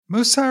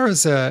Mussar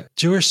is a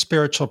Jewish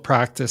spiritual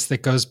practice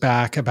that goes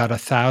back about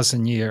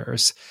 1,000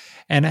 years,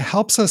 and it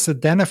helps us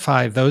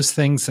identify those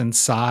things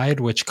inside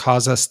which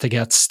cause us to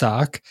get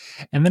stuck.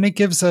 And then it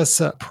gives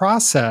us a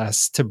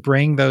process to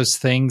bring those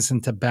things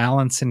into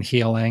balance and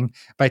healing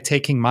by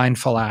taking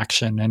mindful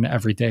action in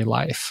everyday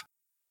life.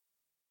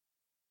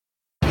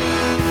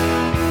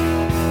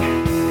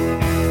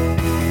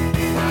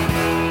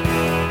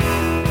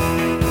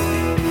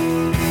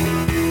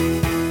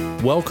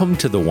 Welcome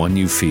to The One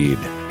You Feed.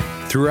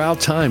 Throughout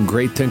time,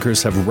 great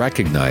thinkers have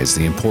recognized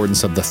the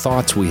importance of the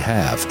thoughts we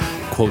have.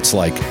 Quotes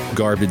like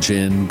garbage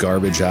in,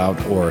 garbage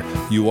out, or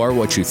you are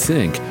what you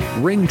think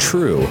ring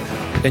true.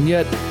 And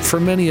yet, for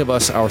many of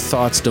us, our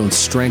thoughts don't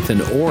strengthen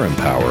or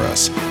empower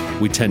us.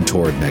 We tend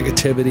toward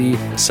negativity,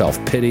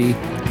 self-pity,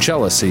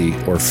 jealousy,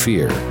 or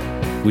fear.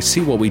 We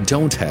see what we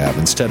don't have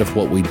instead of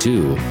what we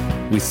do.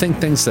 We think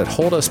things that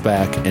hold us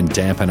back and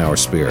dampen our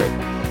spirit.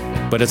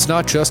 But it's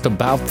not just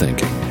about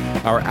thinking.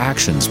 Our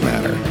actions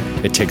matter.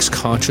 It takes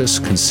conscious,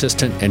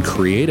 consistent, and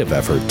creative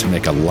effort to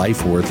make a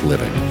life worth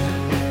living.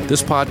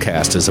 This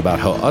podcast is about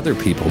how other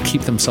people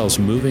keep themselves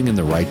moving in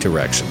the right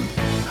direction,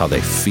 how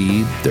they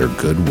feed their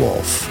good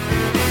wolf.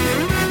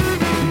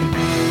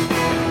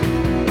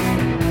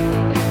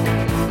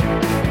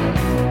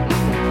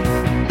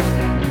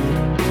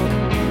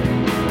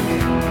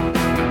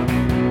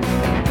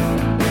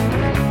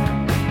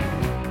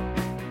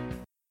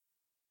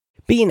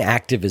 Being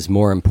active is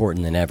more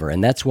important than ever,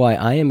 and that's why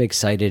I am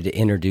excited to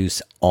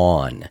introduce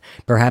On,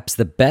 perhaps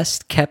the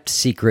best kept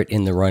secret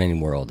in the running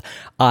world.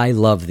 I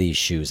love these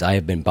shoes. I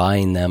have been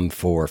buying them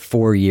for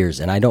 4 years,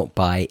 and I don't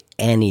buy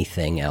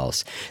anything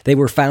else. They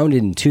were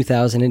founded in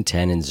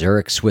 2010 in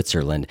Zurich,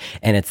 Switzerland,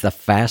 and it's the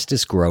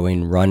fastest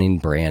growing running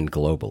brand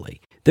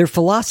globally. Their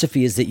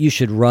philosophy is that you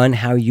should run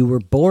how you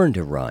were born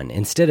to run.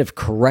 Instead of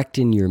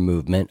correcting your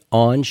movement,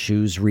 On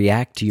shoes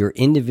react to your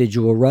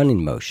individual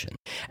running motion.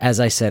 As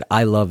I said,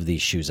 I love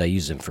these shoes. I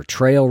use them for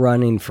trail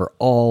running, for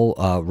all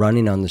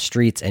running on the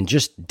streets, and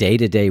just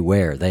day-to-day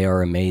wear. They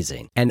are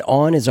amazing. And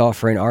On is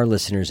offering our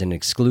listeners an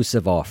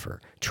exclusive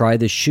offer. Try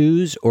the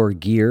shoes or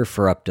gear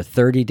for up to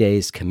 30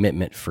 days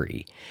commitment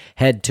free.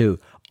 Head to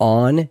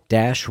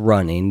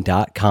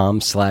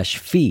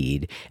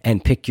on-running.com/feed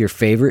and pick your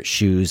favorite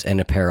shoes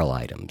and apparel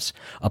items.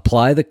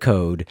 Apply the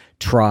code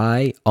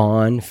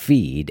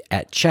TRYONFEED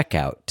at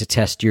checkout to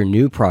test your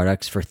new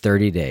products for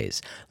 30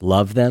 days.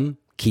 Love them,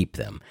 keep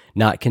them.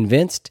 Not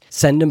convinced?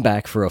 Send them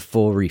back for a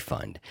full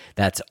refund.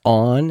 That's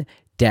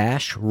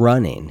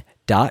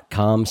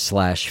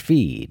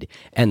on-running.com/feed,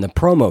 and the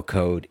promo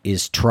code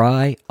is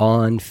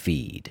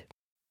TRYONFEED.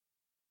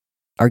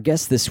 Our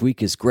guest this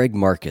week is Greg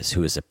Marcus,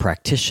 who is a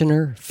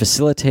practitioner,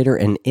 facilitator,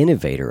 and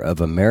innovator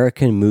of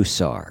American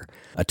Mussar,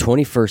 a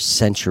 21st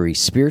century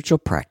spiritual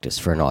practice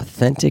for an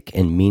authentic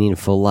and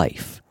meaningful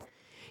life.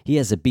 He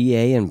has a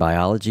BA in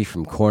biology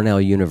from Cornell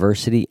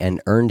University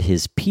and earned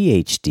his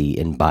PhD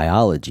in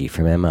biology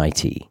from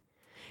MIT.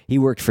 He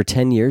worked for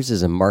 10 years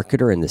as a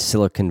marketer in the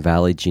Silicon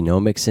Valley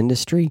genomics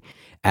industry,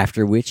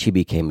 after which he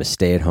became a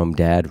stay-at-home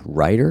dad,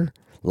 writer,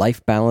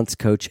 life balance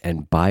coach,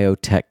 and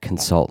biotech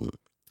consultant.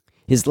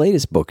 His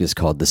latest book is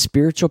called The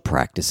Spiritual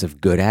Practice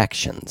of Good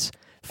Actions,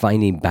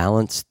 Finding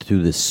Balance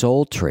Through the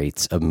Soul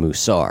Traits of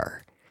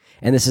Mussar.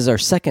 And this is our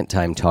second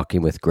time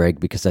talking with Greg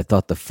because I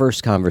thought the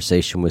first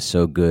conversation was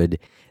so good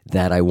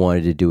that I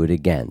wanted to do it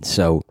again.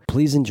 So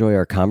please enjoy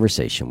our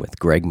conversation with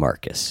Greg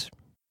Marcus.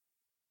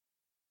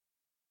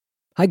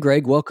 Hi,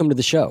 Greg. Welcome to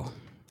the show.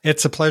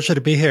 It's a pleasure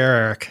to be here,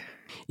 Eric.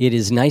 It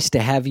is nice to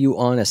have you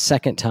on a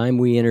second time.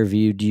 We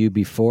interviewed you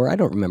before. I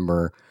don't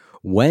remember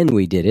when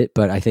we did it,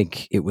 but I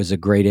think it was a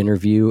great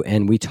interview.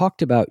 And we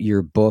talked about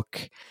your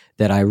book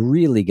that I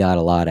really got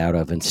a lot out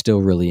of and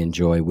still really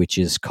enjoy, which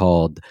is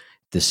called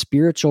The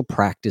Spiritual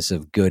Practice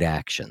of Good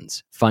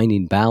Actions,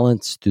 Finding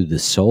Balance Through the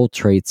Soul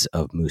Traits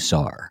of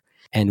Mussar.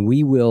 And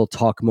we will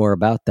talk more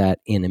about that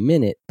in a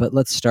minute, but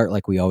let's start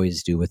like we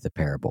always do with the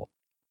parable.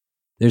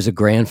 There's a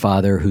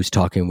grandfather who's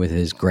talking with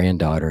his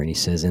granddaughter, and he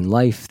says, in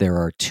life, there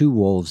are two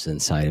wolves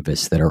inside of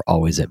us that are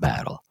always at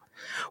battle.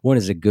 One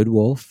is a good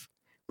wolf,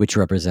 which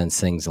represents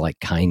things like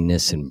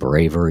kindness and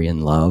bravery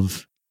and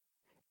love.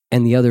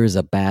 And the other is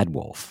a bad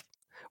wolf,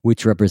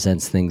 which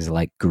represents things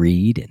like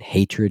greed and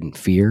hatred and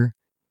fear.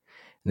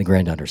 And the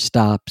granddaughter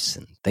stops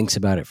and thinks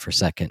about it for a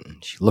second.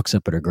 And she looks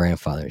up at her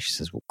grandfather and she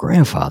says, well,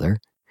 grandfather,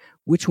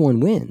 which one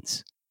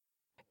wins?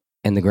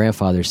 And the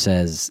grandfather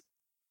says,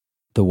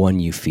 the one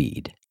you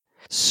feed.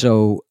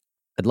 So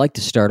I'd like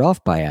to start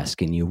off by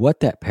asking you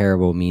what that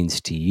parable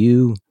means to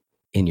you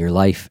in your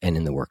life and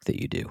in the work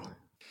that you do.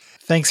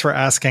 Thanks for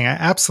asking. I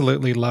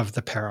absolutely love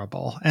the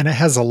parable, and it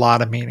has a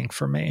lot of meaning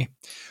for me.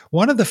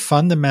 One of the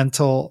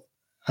fundamental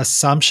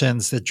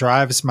assumptions that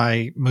drives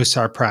my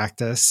Mussar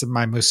practice,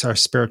 my Mussar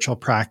spiritual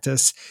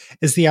practice,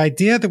 is the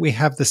idea that we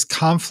have this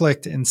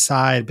conflict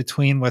inside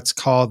between what's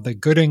called the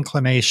good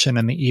inclination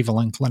and the evil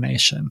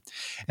inclination.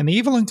 And the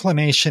evil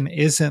inclination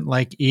isn't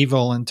like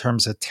evil in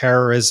terms of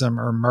terrorism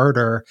or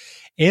murder.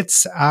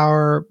 It's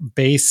our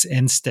base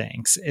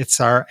instincts. It's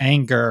our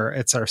anger.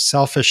 It's our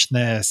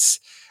selfishness.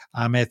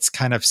 It's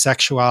kind of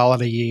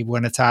sexuality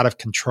when it's out of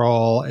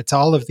control. It's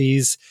all of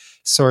these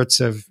sorts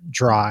of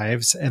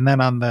drives. And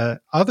then on the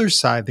other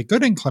side, the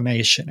good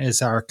inclination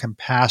is our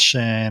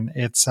compassion.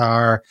 It's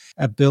our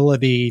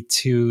ability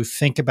to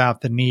think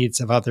about the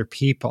needs of other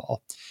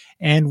people.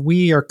 And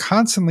we are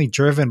constantly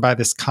driven by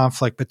this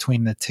conflict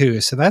between the two.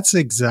 So that's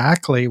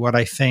exactly what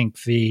I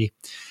think the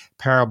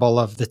parable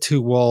of the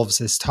two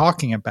wolves is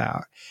talking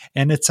about.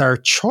 And it's our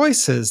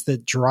choices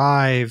that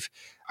drive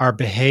our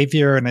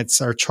behavior, and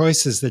it's our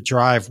choices that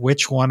drive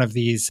which one of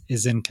these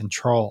is in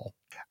control.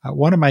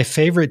 One of my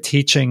favorite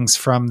teachings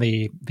from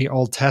the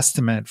Old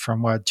Testament,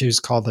 from what Jews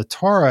call the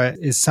Torah,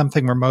 is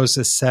something where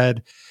Moses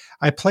said,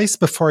 I place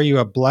before you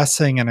a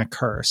blessing and a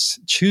curse.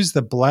 Choose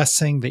the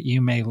blessing that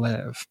you may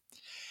live.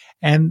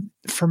 And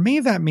for me,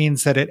 that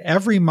means that at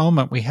every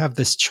moment we have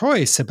this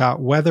choice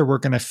about whether we're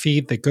going to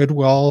feed the good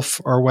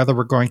wolf or whether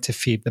we're going to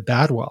feed the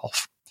bad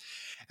wolf.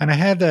 And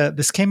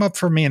this came up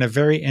for me in a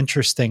very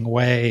interesting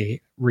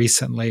way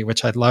recently,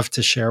 which I'd love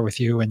to share with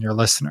you and your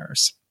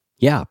listeners.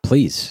 Yeah,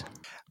 please.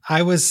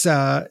 I was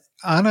on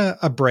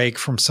a break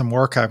from some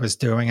work I was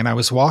doing, and I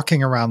was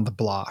walking around the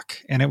block,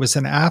 and it was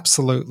an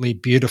absolutely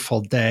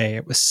beautiful day.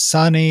 It was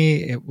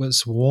sunny, it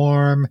was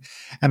warm,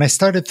 and I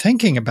started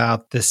thinking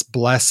about this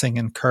blessing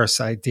and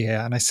curse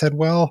idea. And I said,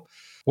 well,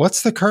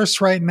 what's the curse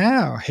right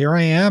now? Here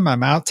I am,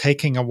 I'm out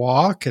taking a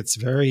walk. It's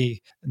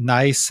very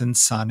nice and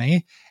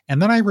sunny.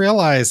 And then I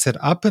realized that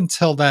up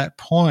until that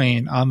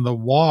point on the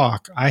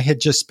walk, I had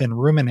just been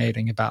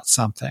ruminating about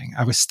something.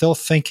 I was still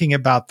thinking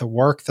about the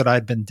work that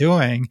I'd been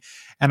doing,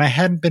 and I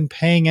hadn't been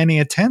paying any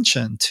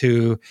attention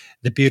to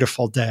the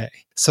beautiful day.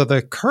 So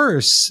the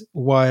curse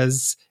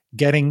was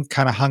getting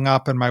kind of hung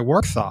up in my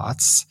work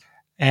thoughts.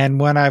 And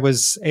when I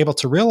was able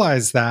to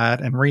realize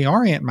that and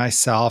reorient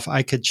myself,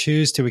 I could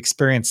choose to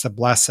experience the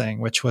blessing,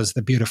 which was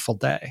the beautiful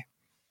day.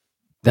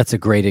 That's a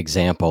great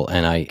example,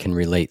 and I can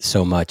relate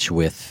so much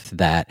with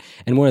that.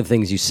 And one of the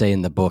things you say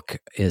in the book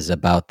is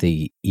about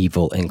the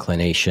evil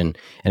inclination.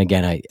 And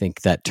again, I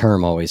think that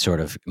term always sort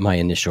of, my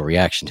initial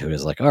reaction to it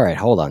is like, all right,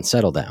 hold on,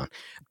 settle down.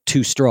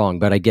 Too strong,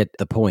 but I get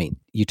the point.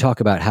 You talk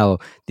about how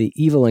the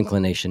evil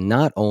inclination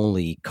not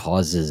only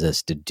causes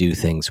us to do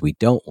things we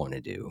don't want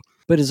to do,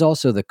 but is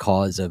also the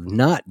cause of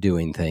not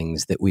doing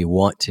things that we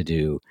want to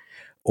do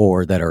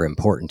or that are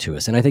important to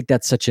us. And I think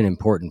that's such an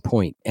important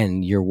point.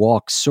 And your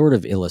walk sort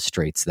of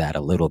illustrates that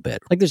a little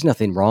bit. Like there's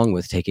nothing wrong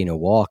with taking a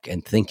walk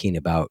and thinking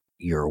about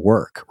your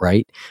work,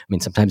 right? I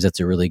mean, sometimes that's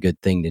a really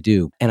good thing to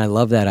do. And I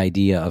love that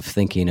idea of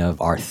thinking of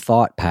our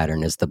thought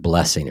pattern as the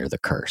blessing or the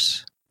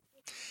curse.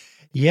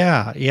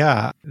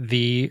 Yeah.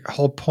 The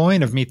whole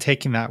point of me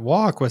taking that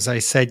walk was I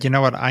said, you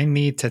know what, I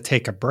need to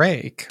take a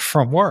break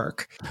from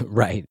work.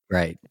 Right.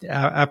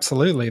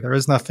 Absolutely. There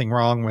is nothing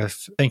wrong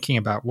with thinking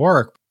about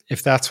work.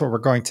 If that's what we're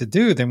going to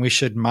do, then we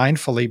should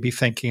mindfully be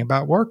thinking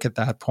about work at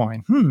that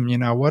point.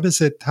 What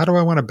is it? How do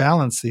I want to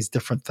balance these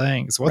different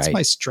things? What's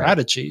my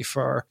strategy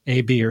for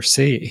A, B, or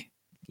C?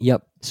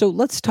 Yep. So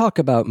let's talk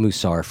about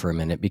Mussar for a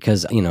minute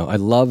because, I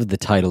love the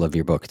title of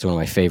your book. It's one of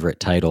my favorite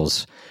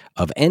titles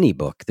of any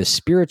book, The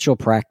Spiritual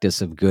Practice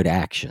of Good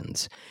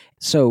Actions.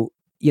 So,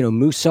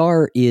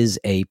 Mussar is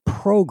a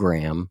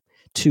program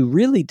to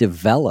really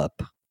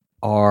develop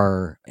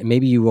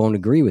maybe you won't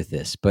agree with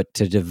this, but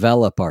to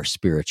develop our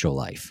spiritual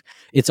life.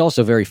 It's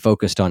also very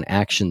focused on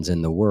actions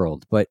in the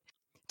world. But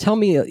tell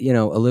me, a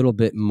little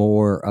bit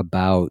more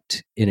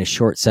about, in a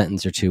short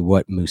sentence or two,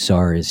 what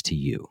Mussar is to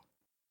you.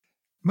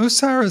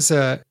 Mussar is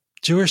a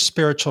Jewish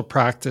spiritual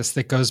practice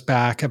that goes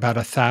back about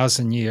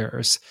 1,000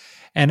 years.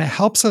 And it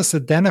helps us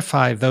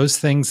identify those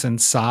things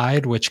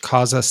inside which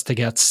cause us to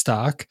get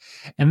stuck.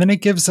 And then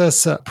it gives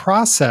us a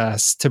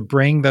process to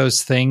bring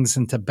those things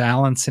into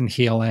balance and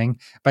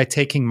healing by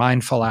taking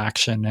mindful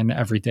action in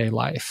everyday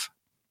life.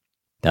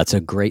 That's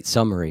a great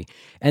summary.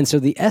 And so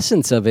the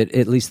essence of it,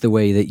 at least the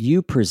way that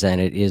you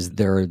present it, is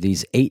there are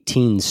these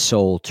 18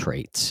 soul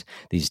traits,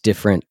 these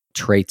different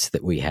traits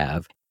that we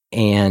have.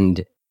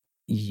 And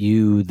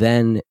you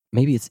then,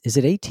 maybe is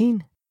it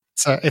 18?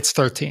 It's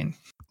 13.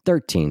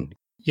 13.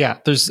 Yeah,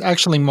 there's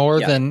actually more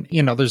than,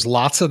 there's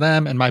lots of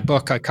them. In my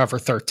book, I cover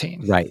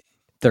 13. Right.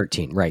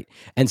 13, right.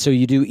 And so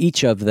you do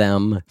each of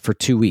them for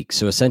 2 weeks.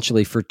 So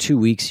essentially for 2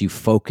 weeks, you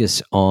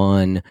focus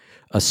on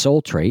a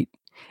soul trait.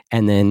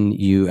 And then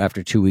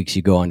after 2 weeks,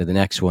 you go on to the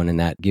next one. And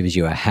that gives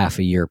you a half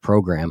a year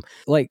program.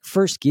 Like,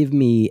 first, give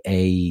me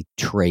a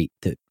trait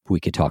that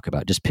we could talk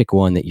about. Just pick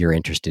one that you're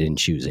interested in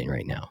choosing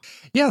right now.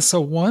 Yeah. So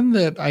one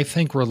that I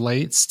think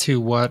relates to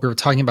what we were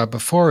talking about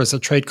before is a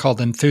trait called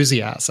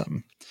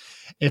enthusiasm.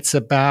 It's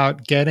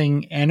about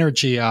getting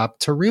energy up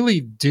to really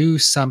do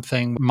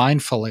something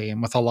mindfully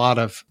and with a lot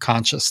of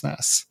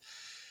consciousness.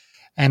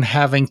 And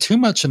having too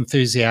much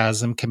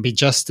enthusiasm can be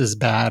just as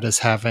bad as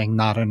having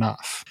not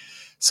enough.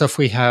 So if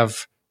we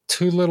have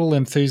too little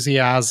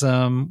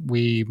enthusiasm,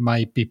 we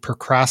might be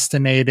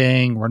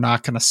procrastinating. We're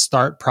not going to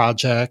start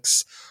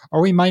projects, Or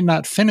we might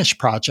not finish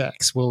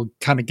projects. We'll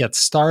kind of get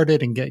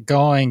started and get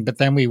going, but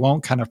then we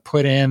won't kind of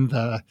put in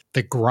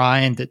the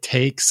grind it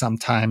takes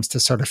sometimes to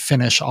sort of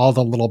finish all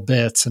the little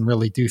bits and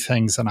really do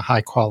things in a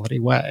high quality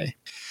way.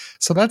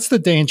 So that's the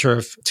danger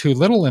of too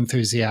little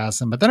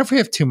enthusiasm. But then if we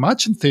have too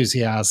much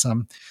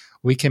enthusiasm,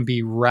 we can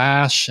be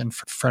rash and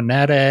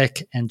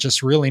frenetic and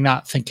just really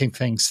not thinking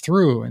things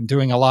through and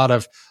doing a lot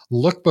of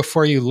look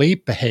before you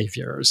leap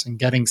behaviors and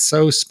getting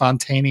so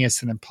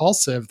spontaneous and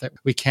impulsive that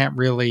we can't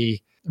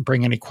really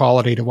bring any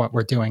quality to what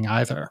we're doing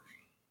either.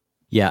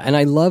 Yeah, and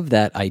I love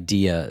that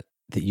idea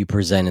that you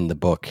present in the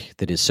book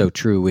that is so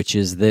true, which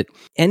is that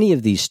any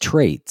of these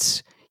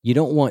traits, you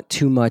don't want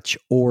too much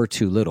or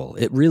too little.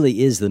 It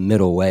really is the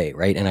middle way,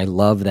 right? And I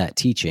love that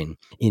teaching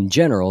in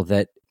general,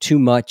 that too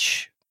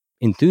much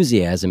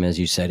enthusiasm, as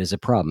you said, is a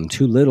problem.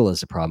 Too little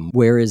is a problem.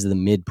 Where is the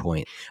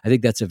midpoint? I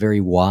think that's a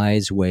very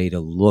wise way to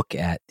look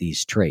at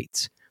these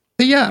traits.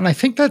 Yeah, and I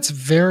think that's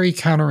very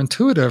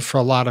counterintuitive for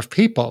a lot of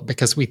people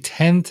because we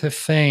tend to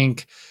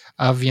think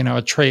of,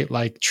 a trait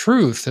like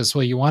truth as,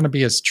 well, you want to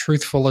be as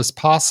truthful as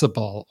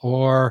possible,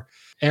 or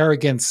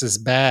arrogance is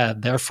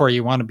bad, therefore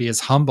you want to be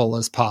as humble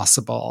as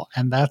possible.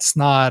 And that's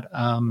not,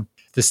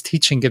 this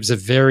teaching gives a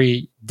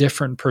very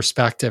different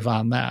perspective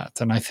on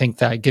that. And I think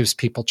that gives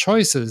people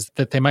choices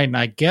that they might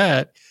not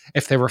get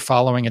if they were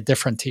following a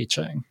different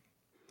teaching.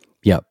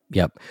 Yep.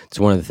 It's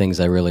one of the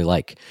things I really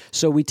like.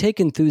 So we take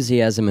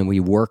enthusiasm and we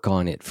work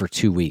on it for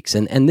 2 weeks.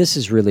 And this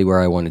is really where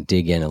I want to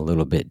dig in a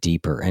little bit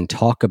deeper and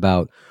talk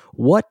about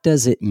what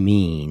does it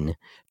mean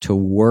to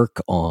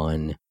work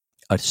on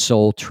a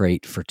soul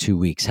trait for 2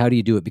 weeks? How do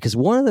you do it? Because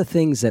one of the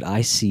things that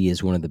I see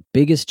is one of the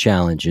biggest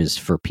challenges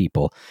for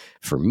people,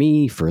 for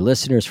me, for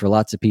listeners, for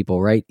lots of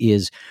people, right,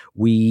 is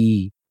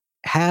we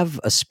have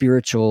a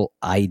spiritual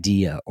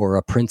idea or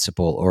a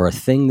principle or a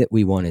thing that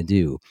we want to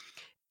do.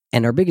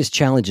 And our biggest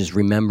challenge is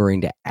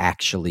remembering to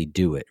actually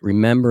do it,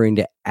 remembering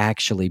to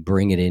actually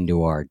bring it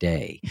into our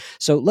day.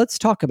 So let's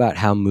talk about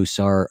how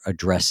Mussar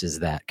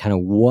addresses that, kind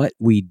of what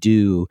we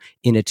do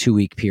in a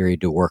 2-week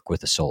period to work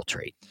with a soul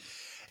trait.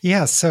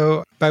 Yeah,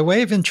 so by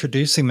way of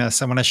introducing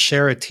this, I want to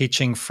share a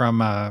teaching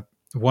from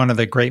one of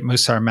the great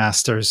Mussar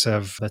masters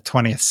of the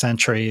 20th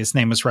century. His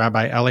name was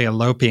Rabbi Elia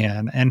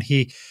Lopian, and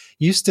he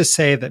used to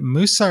say that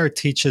Mussar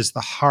teaches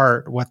the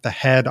heart what the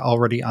head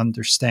already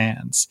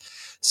understands.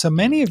 So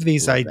many of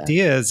these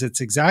ideas, it's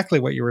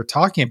exactly what you were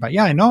talking about.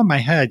 Yeah, I know in my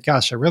head,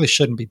 gosh, I really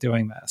shouldn't be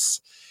doing this.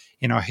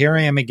 Here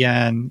I am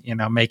again,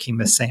 making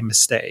the same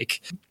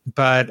mistake,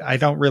 but I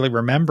don't really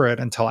remember it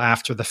until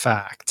after the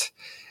fact.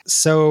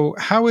 So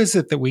how is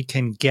it that we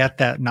can get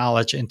that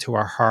knowledge into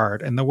our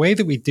heart? And the way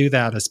that we do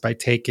that is by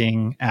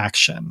taking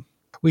action.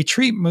 We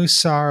treat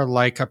Mussar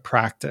like a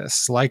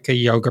practice, like a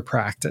yoga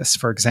practice,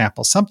 for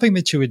example, something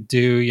that you would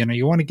do,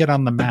 you want to get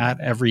on the mat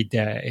every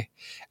day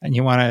and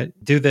you want to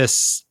do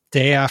this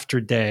day after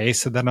day,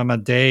 so that on a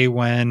day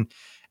when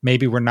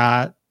maybe we're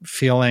not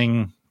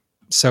feeling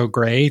so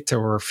great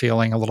or we're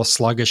feeling a little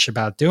sluggish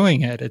about doing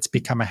it, it's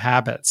become a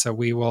habit. So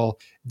we will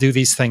do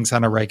these things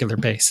on a regular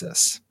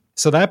basis.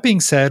 So that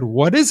being said,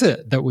 what is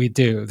it that we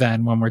do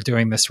then when we're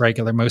doing this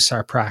regular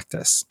Mussar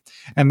practice?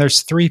 And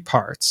there's 3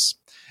 parts.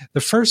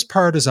 The first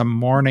part is a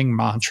morning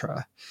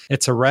mantra.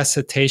 It's a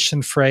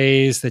recitation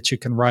phrase that you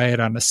can write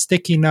on a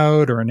sticky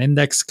note or an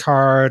index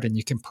card, and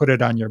you can put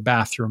it on your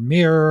bathroom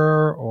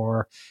mirror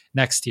or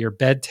next to your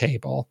bed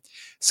table.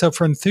 So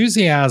for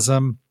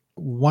enthusiasm,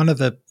 one of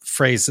the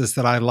phrases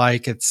that I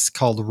like, it's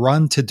called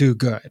run to do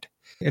good.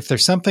 If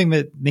there's something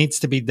that needs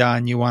to be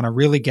done, you want to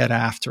really get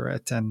after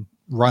it and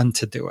run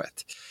to do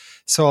it.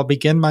 So I'll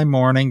begin my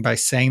morning by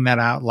saying that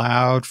out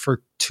loud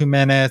for 2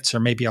 minutes, or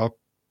maybe I'll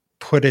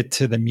put it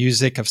to the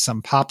music of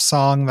some pop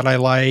song that I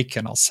like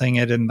and I'll sing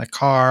it in the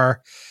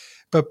car.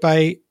 But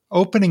by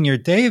opening your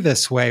day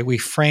this way, we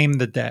frame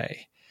the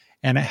day,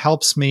 and it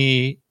helps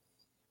me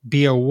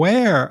be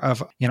aware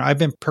of, I've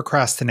been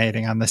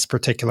procrastinating on this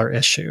particular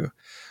issue,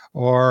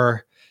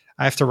 or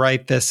I have to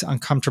write this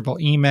uncomfortable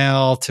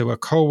email to a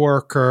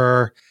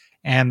coworker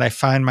and I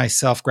find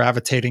myself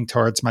gravitating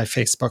towards my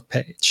Facebook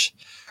page.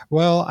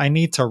 Well, I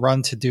need to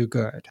run to do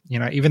good.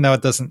 Even though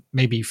it doesn't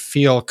maybe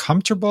feel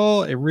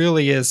comfortable, it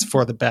really is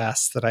for the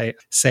best that I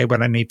say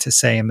what I need to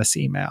say in this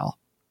email.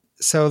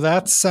 So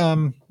that's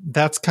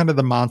kind of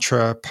the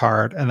mantra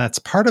part, and that's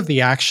part of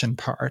the action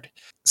part.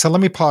 So let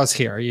me pause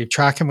here. Are you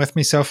tracking with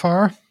me so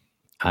far?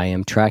 I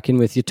am tracking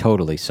with you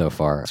totally so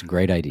far. It's a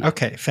great idea.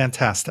 Okay,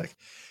 fantastic.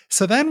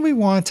 So then we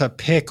want to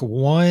pick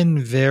one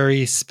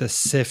very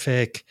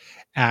specific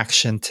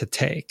action to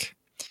take.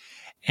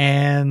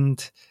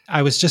 And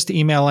I was just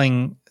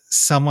emailing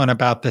someone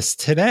about this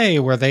today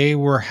where they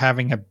were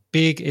having a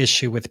big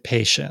issue with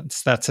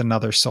patience. That's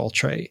another soul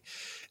trait.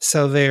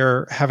 So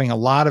they're having a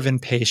lot of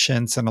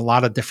impatience in a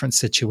lot of different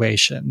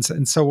situations.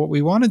 And so what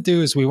we want to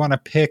do is we want to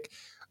pick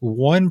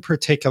one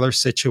particular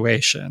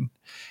situation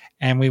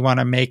and we want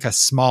to make a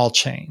small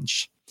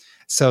change.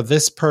 So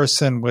this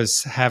person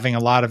was having a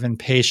lot of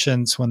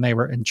impatience when they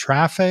were in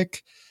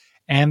traffic,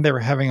 and they were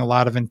having a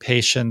lot of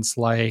impatience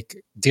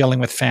like dealing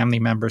with family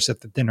members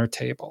at the dinner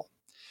table.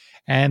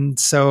 And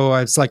so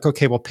I was like,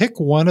 okay, well, pick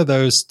one of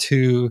those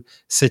two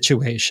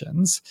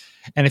situations.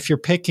 And if you're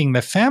picking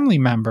the family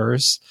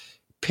members,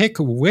 pick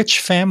which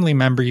family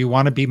member you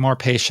want to be more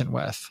patient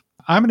with.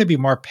 I'm going to be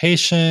more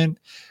patient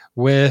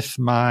with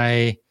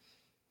my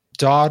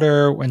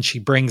daughter when she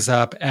brings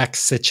up X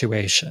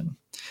situation,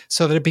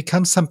 so that it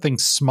becomes something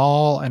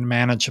small and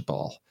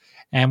manageable.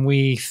 And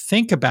we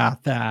think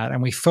about that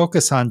and we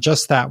focus on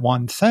just that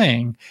one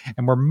thing.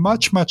 And we're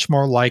much, much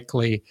more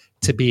likely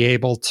to be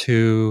able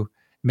to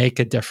make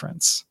a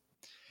difference.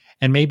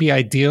 And maybe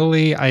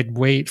ideally I'd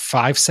wait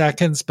 5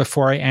 seconds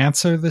before I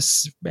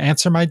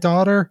answer my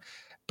daughter.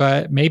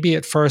 But maybe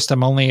at first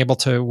I'm only able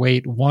to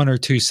wait 1 or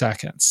 2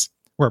 seconds,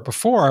 where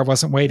before I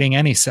wasn't waiting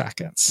any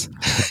seconds.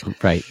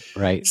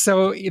 Right.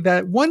 So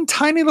that one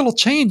tiny little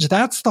change,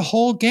 that's the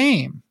whole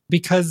game,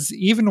 because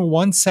even a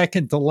 1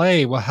 second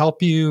delay will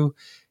help you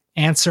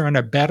answer in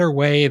a better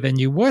way than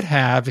you would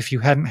have if you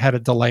hadn't had a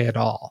delay at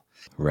all.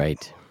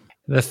 Right.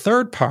 The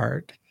third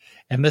part,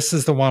 and this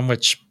is the one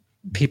which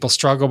people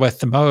struggle with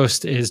the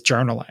most, is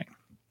journaling.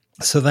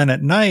 So then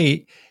at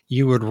night,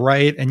 you would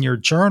write in your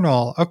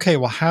journal, okay,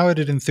 well, how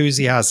did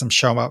enthusiasm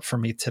show up for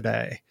me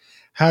today?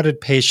 How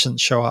did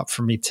patience show up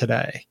for me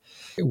today?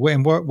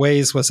 In what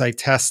ways was I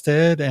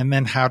tested? And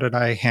then how did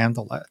I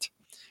handle it?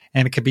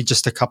 And it could be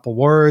just a couple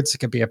words. It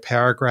could be a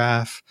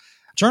paragraph.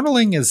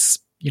 Journaling is,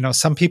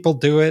 some people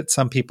do it,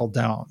 some people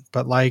don't.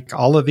 But like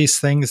all of these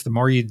things, the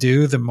more you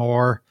do, the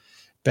more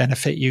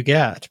benefit you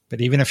get.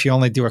 But even if you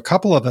only do a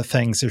couple of the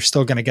things, you're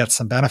still going to get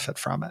some benefit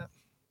from it.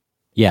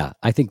 Yeah,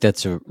 I think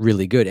that's a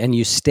really good. And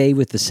you stay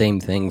with the same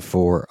thing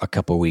for a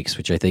couple of weeks,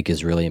 which I think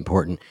is really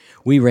important.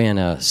 We ran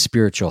a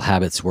spiritual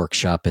habits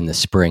workshop in the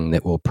spring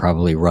that will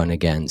probably run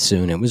again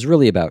soon. It was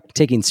really about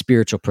taking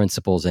spiritual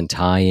principles and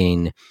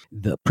tying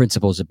the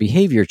principles of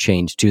behavior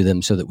change to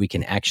them so that we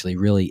can actually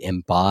really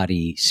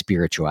embody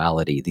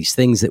spirituality, these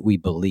things that we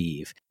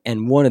believe.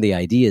 And one of the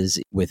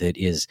ideas with it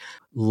is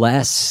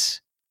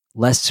less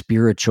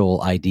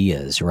spiritual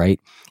ideas, right?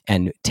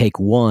 And take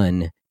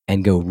one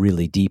and go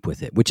really deep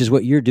with it, which is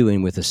what you're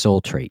doing with a soul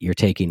trait. You're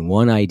taking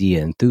one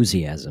idea,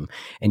 enthusiasm,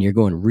 and you're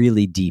going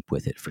really deep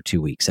with it for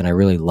 2 weeks. And I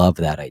really love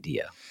that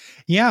idea.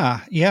 Yeah.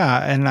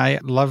 And I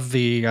love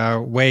the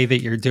way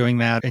that you're doing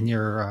that in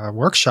your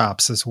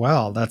workshops as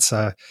well. That's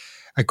a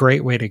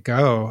great way to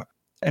go.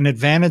 An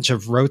advantage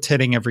of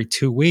rotating every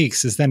 2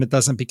 weeks is then it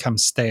doesn't become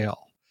stale.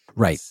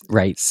 Right.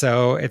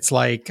 So it's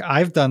like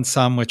I've done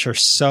some which are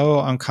so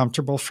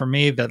uncomfortable for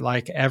me that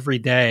like every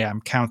day I'm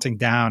counting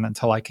down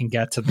until I can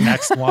get to the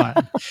next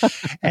one.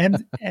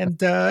 And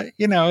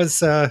as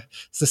the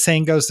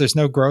saying goes, there's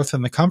no growth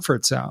in the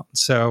comfort zone.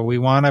 So we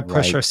want to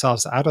push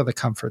ourselves out of the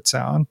comfort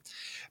zone.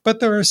 But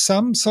there are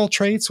some soul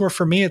traits where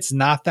for me, it's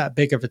not that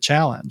big of a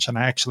challenge. And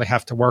I actually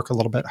have to work a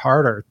little bit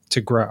harder to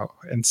grow.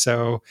 And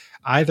so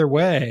either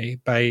way,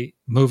 by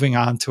moving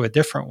on to a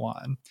different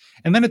one.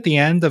 And then at the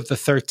end of the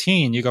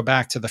 13, you go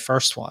back to the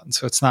first one.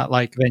 So it's not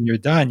like then you're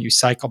done. You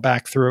cycle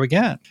back through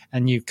again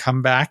and you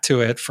come back to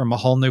it from a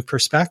whole new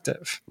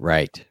perspective.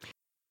 Right.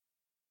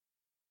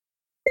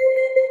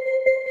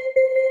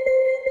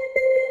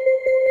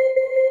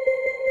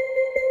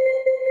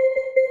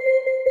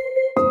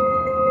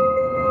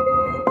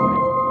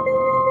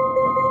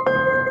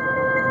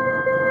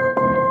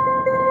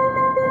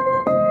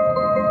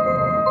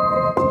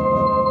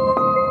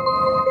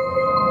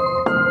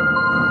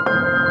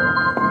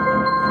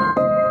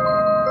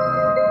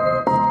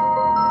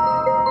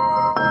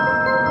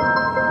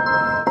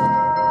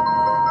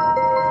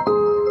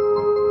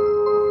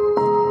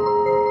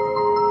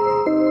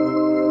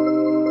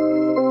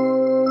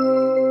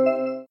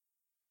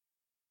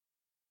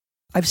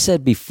 I've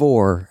said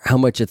before how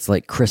much it's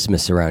like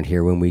Christmas around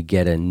here when we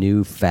get a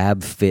new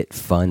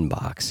FabFitFun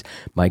box.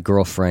 My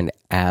girlfriend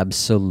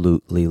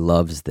absolutely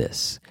loves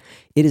this.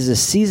 It is a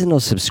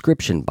seasonal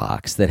subscription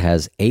box that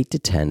has 8 to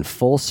 10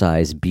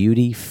 full-size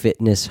beauty,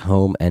 fitness,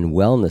 home, and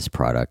wellness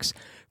products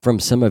from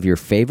some of your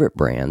favorite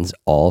brands,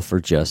 all for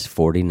just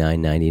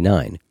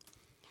 $49.99.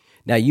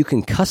 Now, you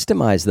can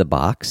customize the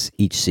box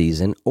each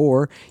season,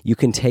 or you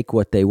can take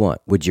what they want.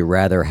 Would you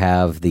rather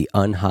have the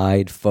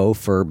Unhide faux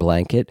fur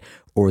blanket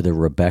or the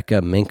Rebecca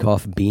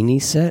Minkoff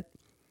beanie set?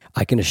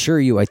 I can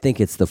assure you I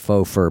think it's the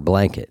faux fur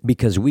blanket,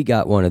 because we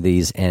got one of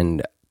these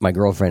and my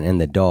girlfriend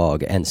and the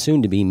dog, and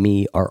soon to be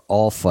me, are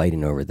all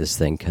fighting over this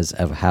thing because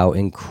of how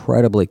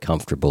incredibly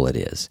comfortable it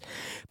is.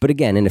 But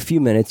again, in a few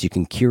minutes, you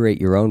can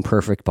curate your own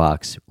perfect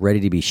box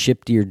ready to be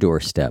shipped to your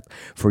doorstep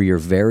for your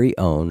very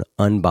own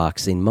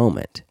unboxing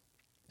moment.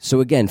 So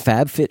again,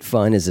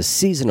 FabFitFun is a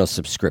seasonal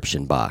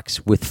subscription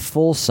box with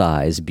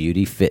full-size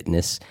beauty,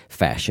 fitness,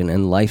 fashion,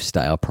 and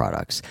lifestyle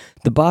products.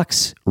 The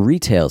box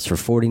retails for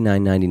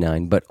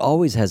 $49.99, but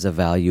always has a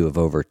value of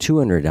over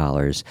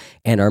 $200,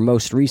 and our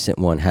most recent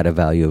one had a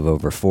value of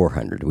over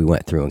 $400. We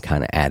went through and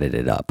kind of added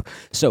it up.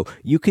 So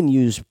you can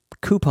use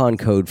coupon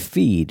code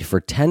FEED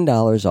for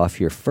 $10 off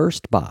your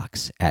first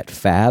box at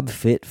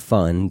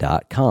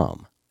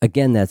fabfitfun.com.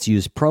 Again, that's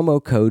use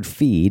promo code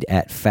FEED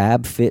at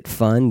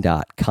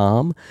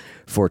fabfitfun.com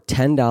for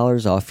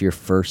 $10 off your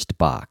first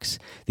box.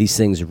 These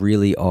things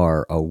really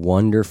are a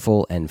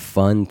wonderful and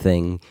fun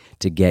thing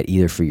to get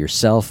either for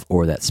yourself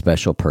or that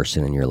special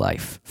person in your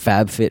life.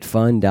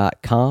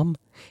 fabfitfun.com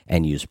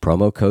and use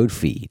promo code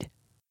FEED.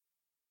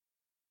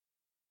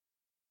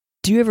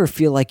 Do you ever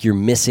feel like you're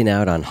missing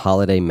out on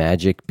holiday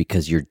magic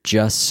because you're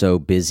just so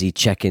busy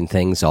checking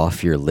things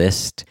off your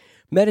list?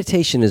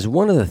 Meditation is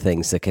one of the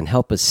things that can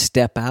help us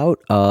step out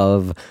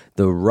of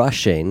the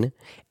rushing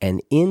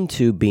and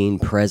into being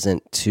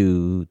present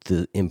to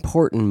the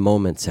important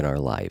moments in our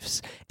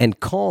lives. And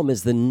Calm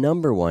is the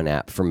 #1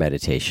 app for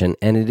meditation,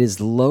 and it is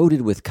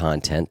loaded with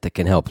content that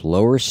can help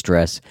lower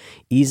stress,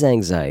 ease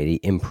anxiety,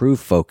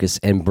 improve focus,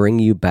 and bring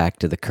you back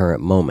to the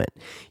current moment.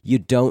 You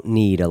don't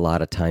need a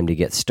lot of time to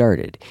get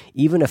started.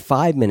 Even a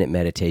 5-minute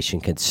meditation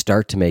can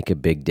start to make a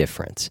big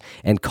difference.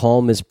 And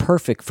Calm is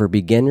perfect for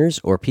beginners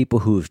or people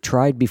who've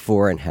tried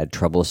before and had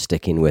trouble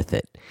sticking with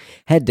it.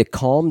 Head to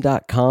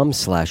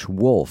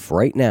calm.com/wolf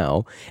right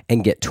now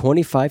and get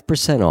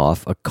 25%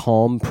 off a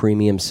Calm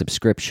premium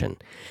subscription.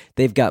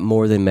 They've got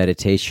more than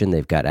meditation.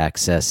 They've got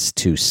access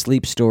to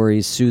sleep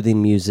stories,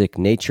 soothing music,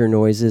 nature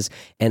noises,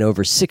 and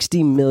over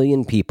 60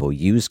 million people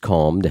use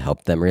Calm to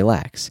help them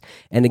relax.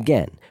 And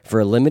again, for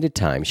a limited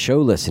time, show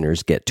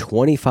listeners get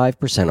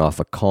 25% off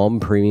a Calm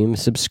premium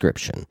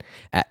subscription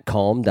at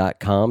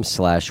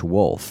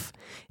calm.com/wolf.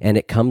 And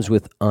it comes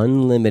with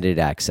unlimited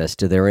access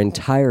to their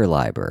entire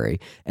library,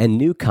 and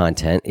new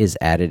content is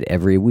added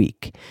every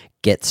week.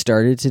 Get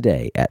started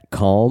today at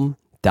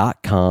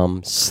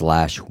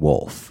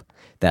calm.com/wolf.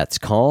 That's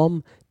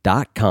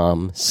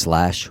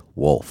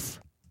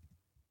calm.com/wolf.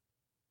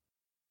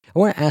 I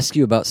want to ask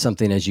you about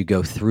something as you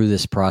go through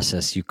this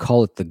process. You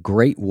call it the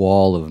Great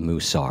Wall of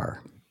Mussar.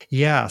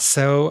 Yeah.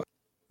 So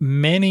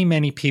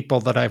many people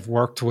that I've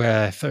worked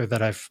with or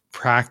that I've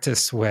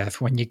practiced with,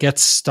 when you get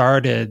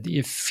started,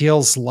 it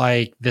feels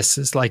like this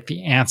is like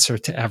the answer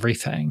to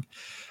everything.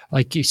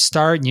 Like you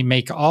start and you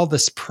make all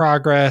this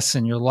progress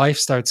and your life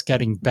starts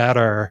getting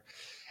better.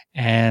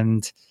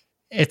 And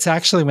it's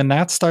actually when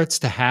that starts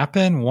to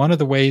happen, one of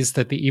the ways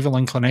that the evil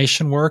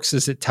inclination works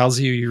is it tells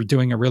you you're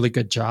doing a really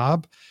good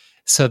job.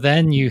 So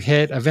then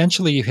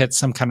eventually you hit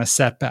some kind of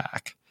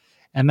setback.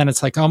 And then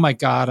it's like, oh my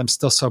God, I'm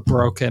still so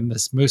broken.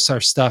 This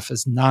Mussar stuff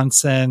is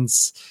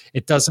nonsense.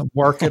 It doesn't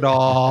work at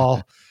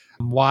all.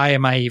 Why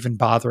am I even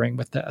bothering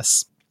with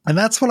this? And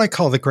that's what I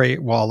call the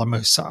Great Wall of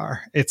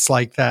Mussar. It's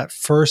like that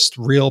first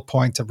real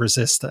point of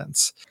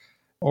resistance.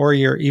 Or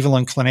your evil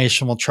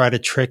inclination will try to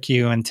trick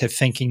you into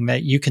thinking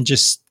that you can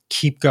just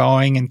keep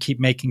going and keep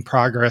making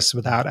progress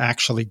without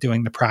actually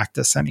doing the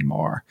practice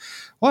anymore.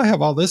 Well, I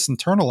have all this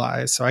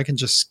internalized, so I can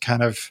just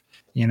kind of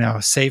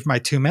save my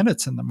 2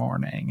 minutes in the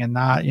morning and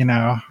not,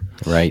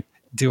 right,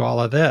 do all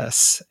of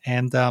this.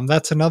 And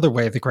that's another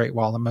way the Great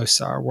Wall of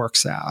Mussar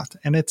works out.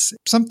 And it's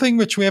something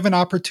which we have an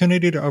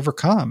opportunity to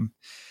overcome.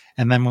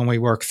 And then when we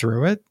work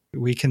through it,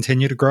 we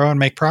continue to grow and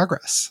make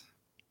progress.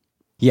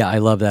 Yeah, I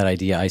love that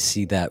idea. I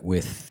see that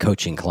with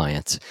coaching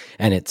clients.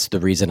 And it's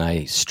the reason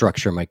I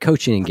structure my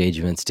coaching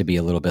engagements to be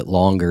a little bit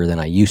longer than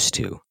I used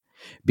to.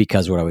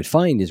 Because what I would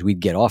find is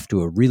we'd get off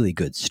to a really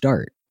good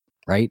start,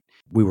 right?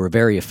 We were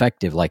very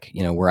effective,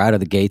 we're out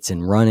of the gates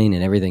and running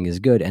and everything is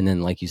good. And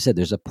then, like you said,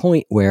 there's a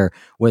point where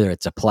whether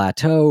it's a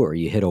plateau or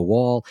you hit a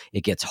wall,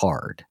 it gets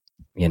hard,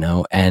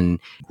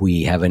 and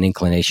we have an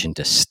inclination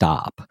to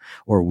stop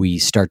or we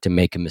start to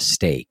make a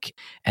mistake.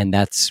 And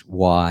that's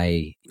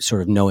why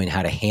sort of knowing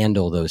how to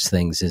handle those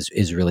things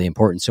is really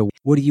important. So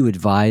what do you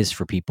advise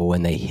for people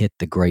when they hit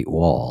the Great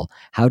Wall?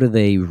 How do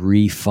they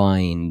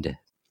re-find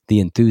the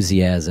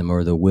enthusiasm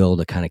or the will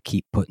to kind of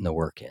keep putting the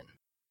work in?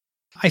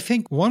 I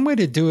think one way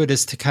to do it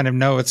is to kind of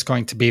know it's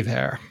going to be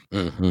there,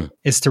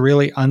 is to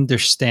really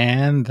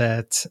understand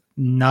that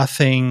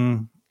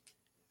nothing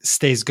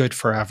stays good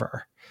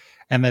forever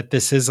and that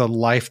this is a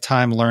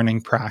lifetime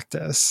learning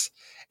practice,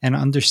 and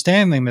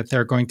understanding that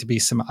there are going to be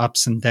some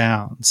ups and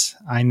downs.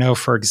 I know,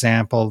 for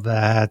example,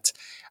 that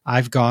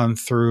I've gone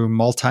through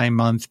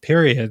multi-month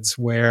periods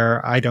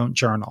where I don't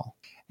journal.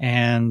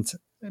 And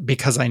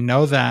because I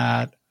know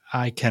that,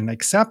 I can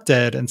accept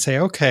it and say,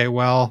 okay,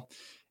 well,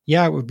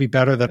 yeah, it would be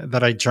better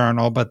that I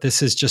journal, but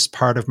this is just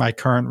part of my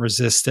current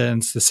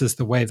resistance. This is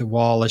the way the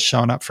wall has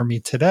shown up for me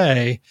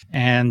today.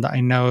 And I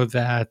know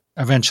that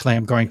eventually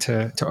I'm going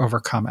to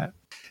overcome it.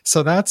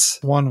 So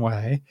that's one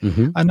way.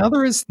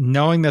 Another is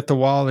knowing that the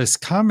wall is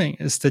coming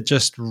is to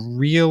just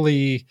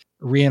really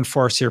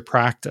reinforce your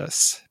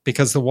practice,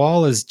 because the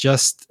wall is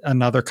just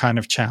another kind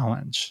of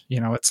challenge.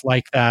 It's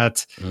like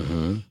that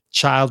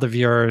child of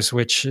yours,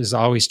 which is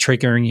always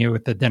triggering you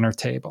at the dinner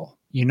table.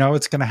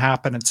 It's going to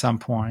happen at some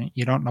point.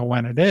 You don't know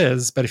when it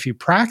is, but if you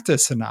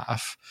practice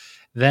enough,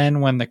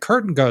 then when the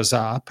curtain goes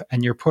up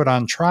and you're put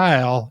on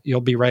trial,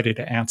 you'll be ready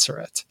to answer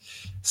it.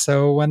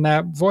 So when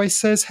that voice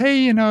says,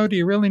 hey, do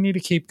you really need to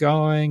keep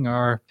going?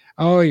 Or,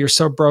 oh, you're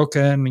so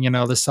broken,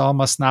 this all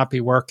must not be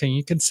working.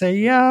 You can say,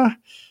 yeah,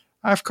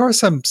 of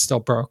course I'm still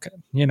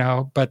broken,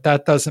 but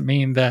that doesn't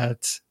mean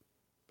that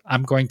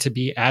I'm going to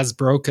be as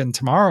broken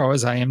tomorrow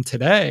as I am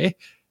today.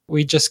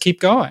 We just keep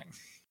going.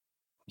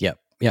 Yep.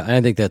 Yeah.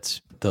 I think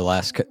that's the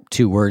last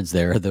two words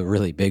there, the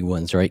really big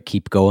ones, right?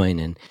 Keep going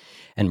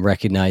and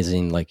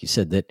recognizing, like you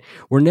said, that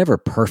we're never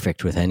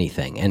perfect with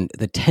anything. And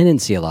the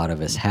tendency a lot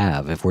of us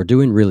have, if we're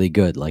doing really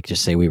good, like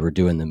just say we were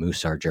doing the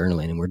Mussar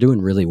journaling and we're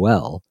doing really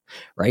well,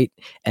 right?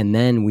 And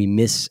then we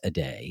miss a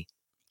day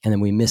and then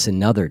we miss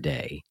another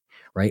day,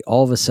 right?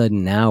 All of a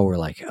sudden now we're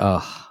like,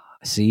 oh,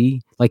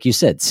 see, like you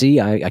said,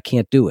 see, I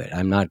can't do it.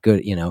 I'm not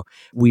good.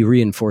 We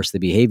reinforce the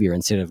behavior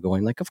instead of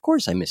going like, of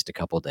course I missed a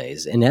couple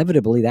days.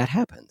 Inevitably that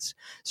happens.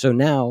 So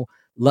now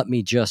let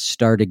me just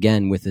start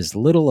again with as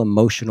little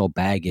emotional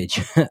baggage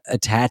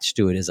attached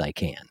to it as I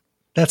can.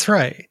 That's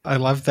right. I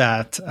love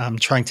that. I'm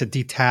trying to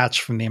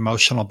detach from the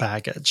emotional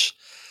baggage.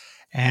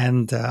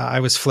 And I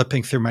was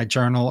flipping through my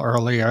journal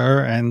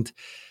earlier, and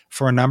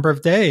for a number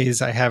of days,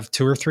 I have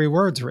 2 or 3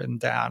 words written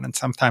down. And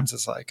sometimes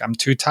it's like, I'm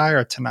too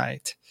tired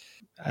tonight.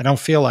 I don't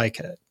feel like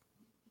it.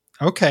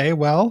 Okay,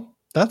 well,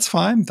 that's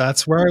fine.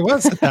 That's where I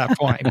was at that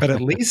point. But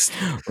at least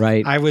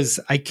right.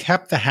 I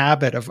kept the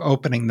habit of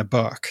opening the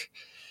book,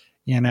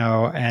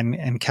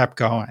 and kept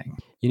going.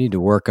 You need to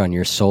work on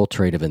your soul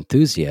trait of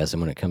enthusiasm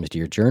when it comes to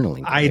your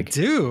journaling, Greg. I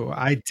do.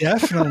 I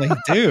definitely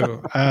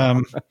do.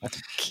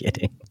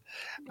 Kidding.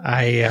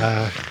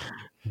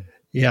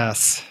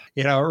 Yes.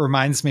 It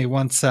reminds me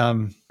once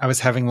I was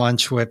having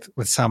lunch with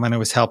someone who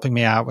was helping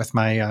me out with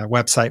my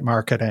website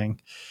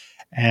marketing.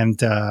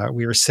 And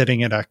we were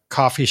sitting at a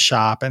coffee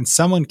shop and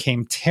someone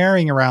came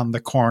tearing around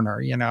the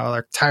corner.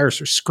 Their tires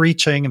were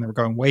screeching and they were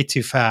going way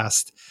too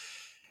fast.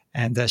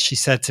 And she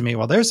said to me,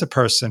 well, there's a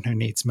person who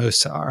needs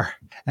Mussar.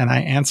 And I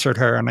answered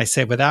her and I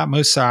said, without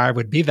Mussar, I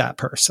would be that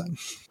person.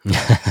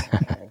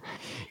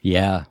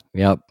 Yeah.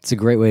 It's a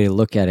great way to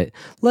look at it.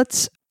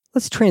 Let's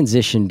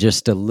transition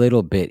just a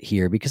little bit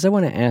here because I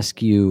want to ask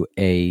you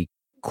a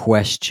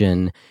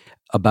question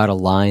about a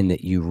line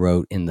that you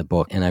wrote in the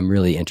book, and I'm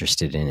really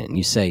interested in it. And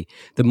you say,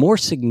 the more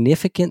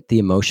significant the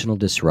emotional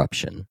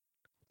disruption,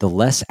 the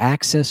less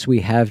access we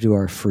have to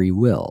our free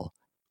will,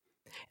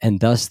 and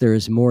thus there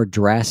is more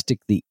drastic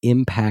the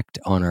impact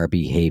on our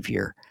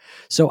behavior.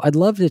 So I'd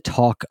love to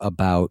talk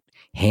about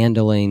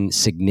handling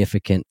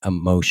significant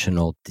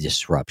emotional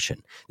disruption.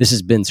 This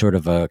has been sort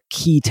of a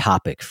key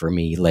topic for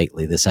me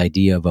lately, this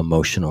idea of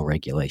emotional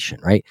regulation,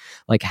 right?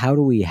 Like, how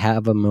do we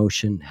have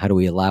emotion? How do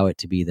we allow it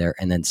to be there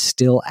and then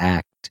still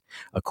act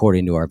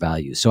according to our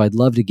values? So I'd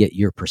love to get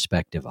your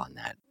perspective on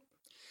that.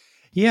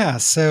 Yeah.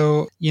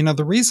 So,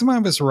 the reason I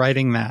was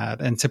writing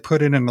that, and to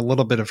put it in a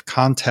little bit of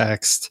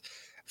context,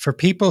 for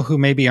people who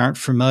maybe aren't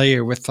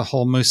familiar with the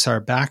whole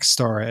Mussar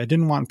backstory, I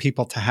didn't want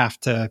people to have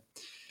to,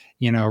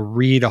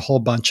 read a whole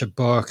bunch of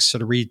books or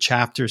to read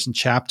chapters and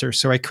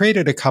chapters. So I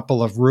created a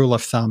couple of rule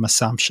of thumb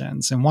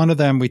assumptions. And one of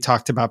them we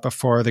talked about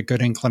before, the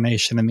good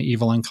inclination and the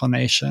evil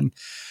inclination.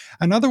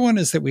 Another one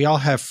is that we all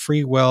have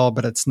free will,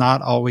 but it's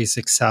not always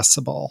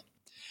accessible.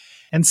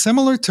 And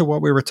similar to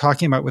what we were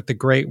talking about with the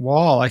Great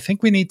Wall, I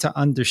think we need to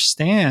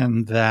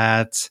understand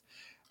that,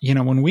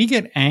 when we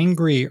get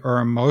angry or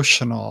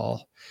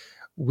emotional,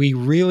 we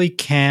really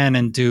can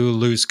and do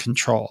lose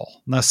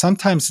control. Now,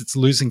 sometimes it's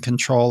losing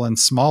control in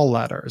small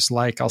letters,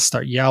 like I'll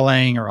start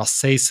yelling or I'll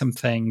say some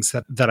things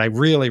that I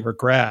really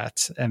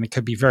regret, and it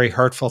could be very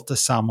hurtful to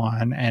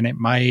someone. And it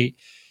might,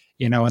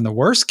 in the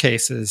worst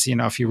cases,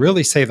 if you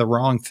really say the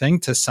wrong thing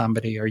to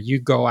somebody or you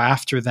go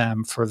after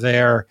them for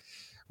their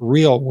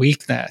real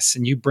weakness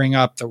and you bring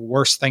up the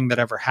worst thing that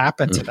ever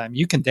happened to them,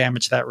 you can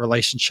damage that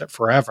relationship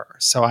forever.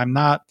 So I'm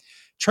not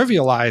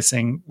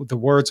trivializing the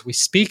words we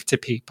speak to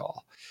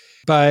people.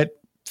 But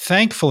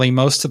thankfully,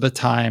 most of the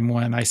time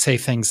when I say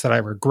things that I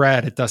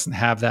regret, it doesn't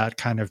have that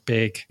kind of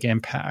big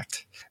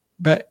impact.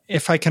 But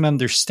if I can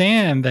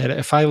understand that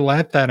if I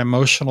let that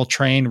emotional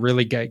train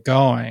really get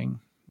going,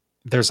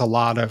 there's a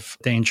lot of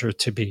danger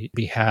to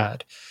be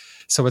had.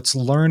 So it's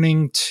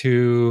learning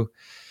to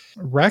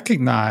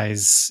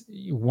recognize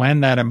when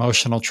that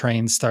emotional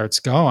train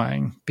starts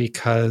going,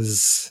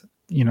 because,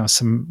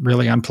 some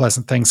really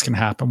unpleasant things can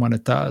happen when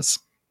it does.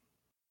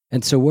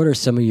 And so what are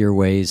some of your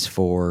ways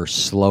for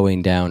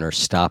slowing down or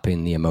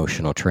stopping the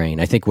emotional train?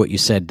 I think what you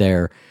said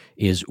there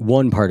is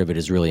one part of it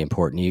is really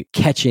important. You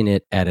catching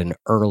it at an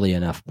early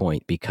enough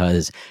point,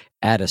 because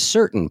at a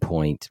certain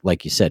point,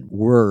 like you said,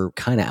 we're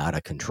kind of out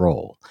of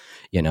control.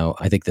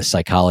 I think the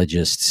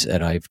psychologists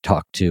that I've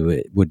talked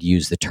to would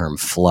use the term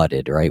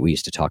flooded, right? We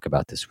used to talk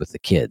about this with the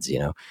kids,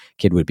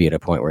 kid would be at a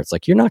point where it's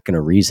like, you're not going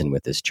to reason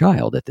with this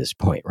child at this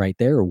point, right?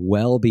 They're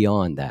well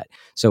beyond that.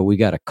 So we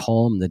got to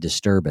calm the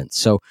disturbance.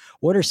 So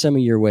what are some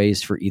of your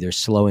ways for either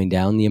slowing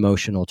down the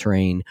emotional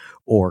train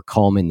or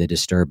calming the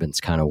disturbance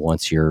kind of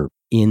once you're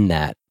in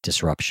that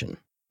disruption?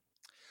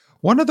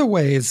 One of the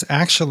ways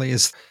actually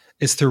is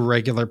through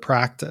regular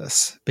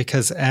practice,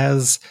 because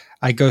as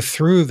I go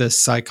through this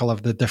cycle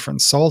of the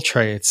different soul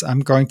traits, I'm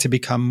going to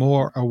become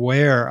more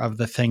aware of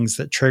the things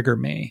that trigger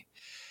me.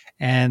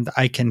 And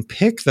I can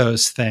pick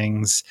those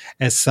things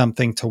as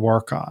something to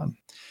work on.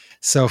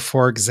 So,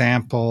 for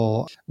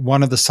example,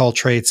 one of the soul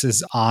traits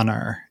is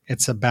honor.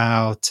 It's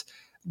about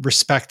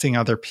respecting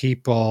other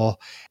people,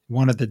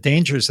 one of the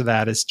dangers of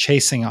that is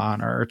chasing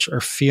honor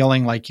or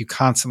feeling like you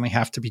constantly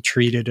have to be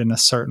treated in a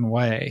certain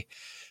way.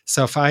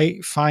 So if I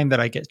find that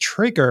I get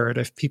triggered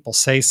if people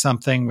say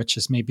something which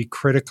is maybe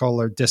critical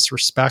or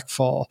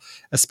disrespectful,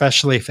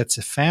 especially if it's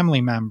a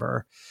family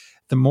member,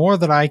 the more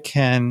that I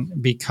can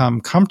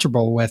become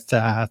comfortable with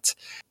that,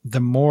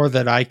 the more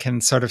that I can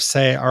sort of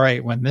say, all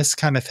right, when this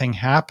kind of thing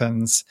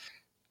happens,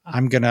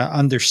 I'm going to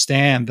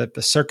understand that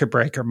the circuit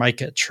breaker might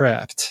get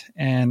tripped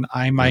and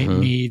I might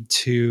need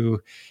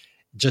to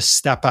just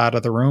step out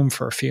of the room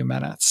for a few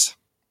minutes.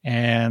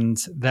 And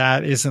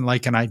that isn't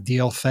like an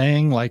ideal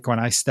thing. Like when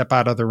I step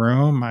out of the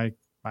room,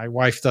 my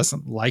wife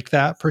doesn't like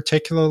that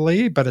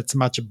particularly, but it's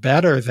much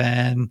better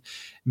than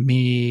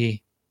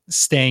me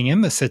staying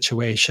in the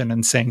situation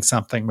and saying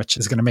something which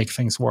is going to make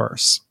things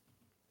worse.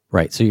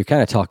 Right. So you're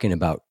kind of talking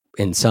about,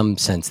 in some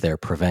sense, their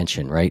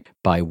prevention, right?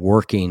 By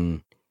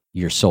working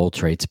your soul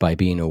traits, by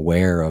being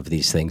aware of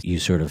these things, you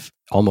sort of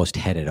almost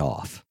head it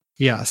off.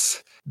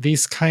 Yes.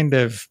 These kind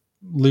of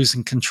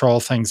losing control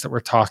things that we're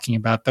talking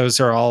about, those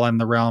are all in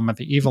the realm of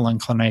the evil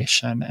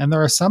inclination. And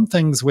there are some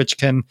things which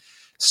can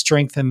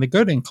strengthen the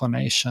good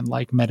inclination,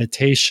 like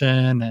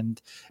meditation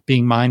and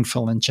being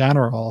mindful in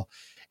general.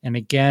 And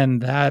again,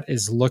 that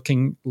is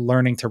learning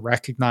to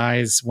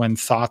recognize when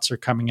thoughts are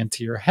coming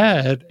into your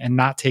head and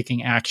not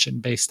taking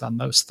action based on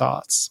those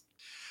thoughts.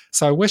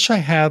 So I wish I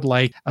had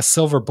like a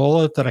silver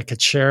bullet that I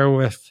could share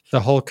with the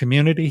whole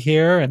community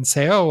here and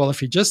say, oh, well,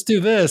 if you just do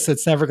this,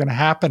 it's never going to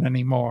happen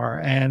anymore.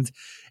 And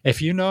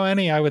if you know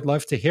any, I would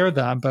love to hear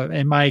them. But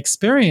in my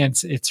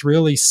experience, it's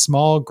really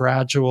small,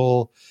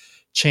 gradual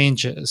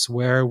changes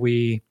where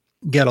we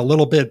get a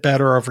little bit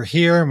better over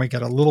here and we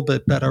get a little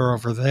bit better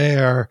over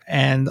there.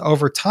 And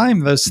over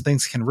time, those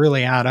things can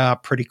really add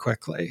up pretty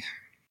quickly.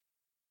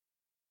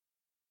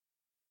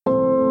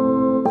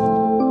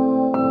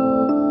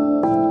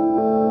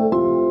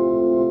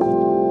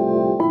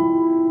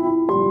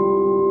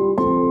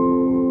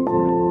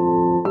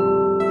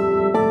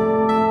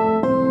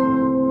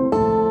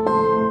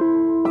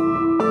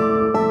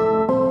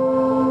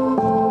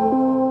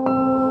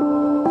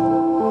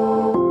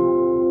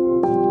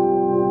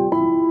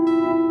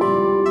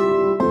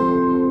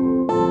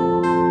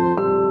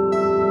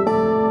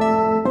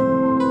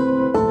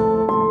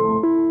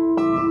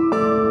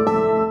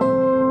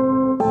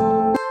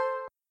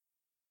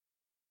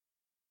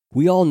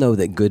 We all know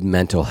that good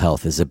mental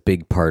health is a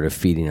big part of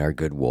feeding our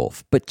good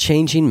wolf, but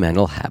changing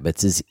mental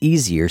habits is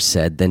easier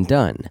said than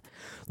done.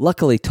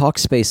 Luckily,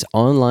 Talkspace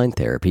online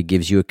therapy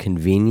gives you a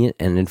convenient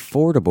and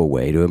affordable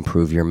way to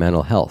improve your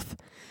mental health.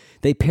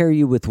 They pair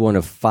you with one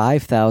of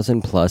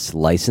 5,000 plus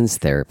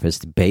licensed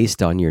therapists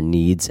based on your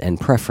needs and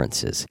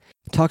preferences.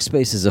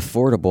 Talkspace is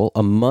affordable,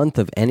 a month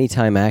of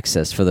anytime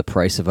access for the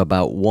price of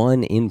about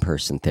one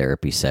in-person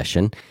therapy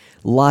session.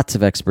 Lots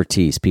of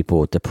expertise.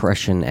 People with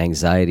depression,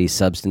 anxiety,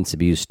 substance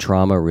abuse,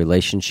 trauma,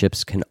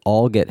 relationships can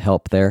all get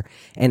help there,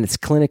 and it's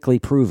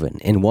clinically proven.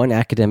 In one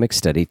academic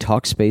study,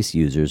 Talkspace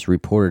users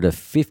reported a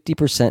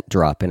 50%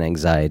 drop in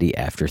anxiety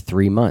after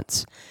 3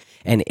 months.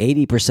 And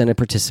 80% of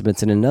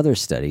participants in another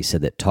study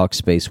said that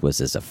Talkspace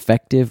was as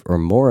effective or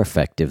more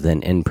effective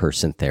than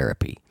in-person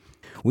therapy.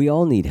 We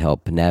all need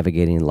help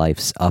navigating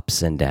life's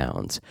ups and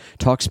downs.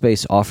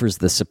 Talkspace offers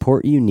the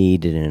support you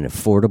need at an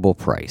affordable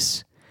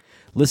price.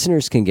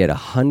 Listeners can get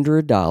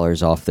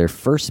 $100 off their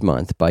first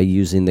month by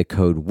using the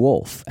code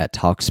WOLF at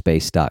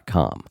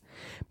Talkspace.com.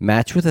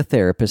 Match with a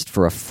therapist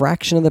for a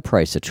fraction of the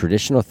price of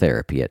traditional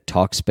therapy at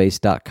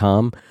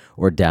Talkspace.com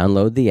or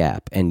download the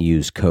app and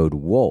use code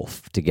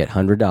WOLF to get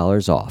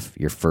 $100 off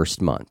your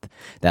first month.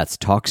 That's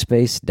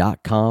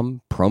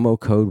Talkspace.com, promo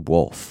code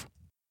WOLF.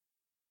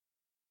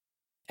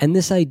 And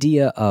this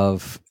idea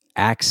of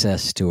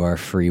access to our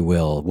free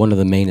will, one of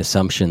the main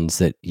assumptions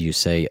that you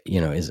say,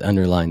 is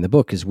underlying the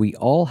book is we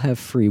all have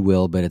free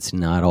will, but it's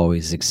not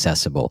always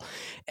accessible.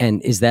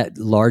 And is that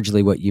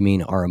largely what you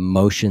mean? Our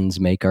emotions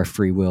make our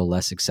free will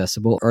less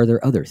accessible? Or are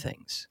there other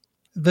things?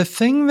 The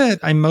thing that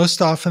I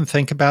most often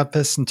think about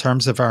this in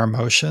terms of our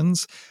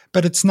emotions,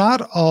 but it's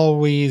not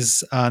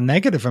always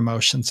negative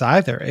emotions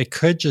either. It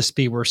could just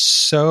be we're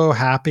so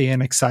happy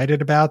and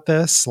excited about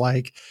this.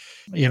 Like,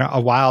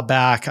 a while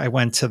back, I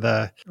went to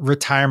the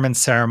retirement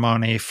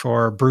ceremony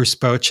for Bruce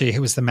Bochy, who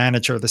was the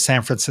manager of the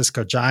San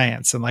Francisco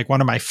Giants. And like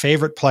one of my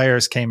favorite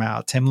players came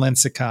out, Tim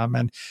Lincecum,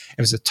 and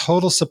it was a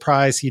total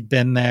surprise he'd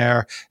been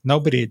there.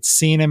 Nobody had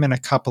seen him in a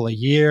couple of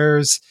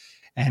years.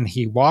 And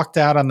he walked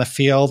out on the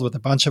field with a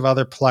bunch of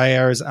other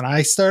players, and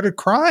I started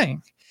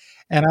crying.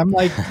 And I'm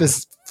like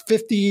this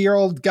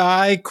 50-year-old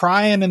guy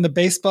crying in the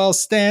baseball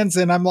stands.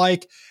 And I'm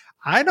like,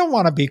 I don't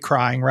want to be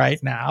crying right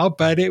now,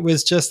 but it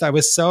was just, I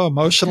was so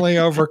emotionally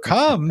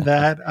overcome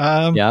that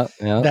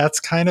that's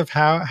kind of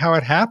how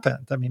it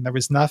happened. I mean, there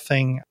was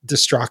nothing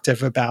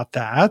destructive about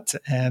that.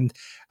 And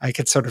I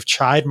could sort of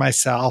chide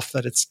myself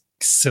that it's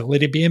silly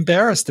to be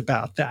embarrassed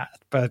about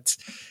that. But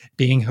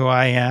being who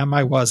I am,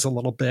 I was a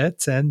little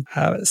bit. And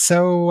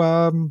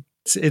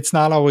it's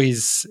not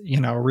always,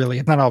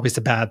 really not always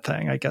a bad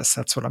thing. I guess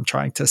that's what I'm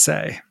trying to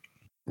say.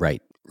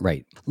 Right.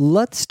 Right.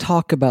 Let's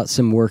talk about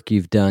some work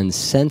you've done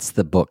since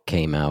the book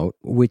came out,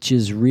 which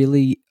is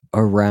really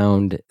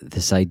around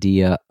this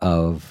idea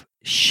of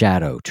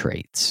shadow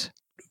traits.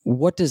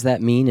 What does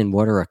that mean, and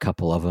what are a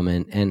couple of them,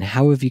 and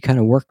how have you kind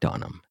of worked on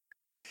them?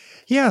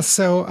 Yeah.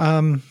 So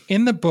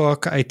in the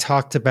book, I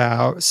talked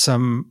about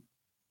some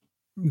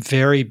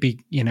very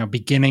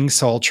beginning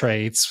soul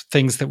traits,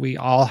 things that we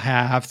all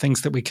have,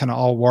 things that we can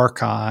all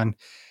work on.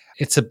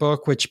 It's a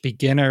book which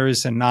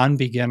beginners and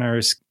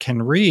non-beginners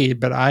can read,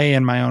 but I,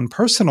 in my own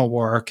personal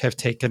work, have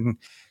taken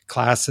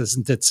classes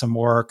and did some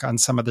work on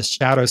some of the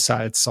shadow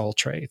side soul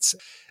traits.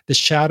 The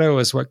shadow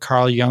is what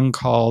Carl Jung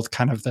called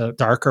kind of the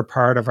darker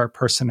part of our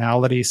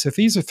personality. So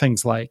these are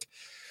things like,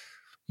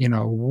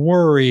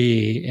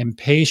 worry,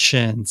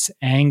 impatience,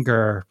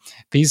 anger.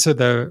 These are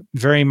the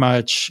very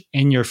much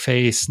in your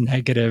face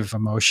negative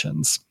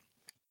emotions.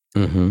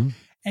 Mm-hmm.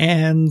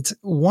 And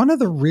one of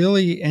the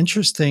really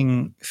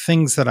interesting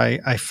things that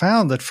I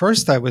found, at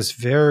first I was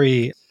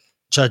very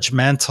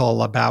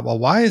judgmental about, well,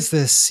 why is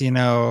this,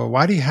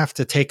 why do you have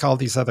to take all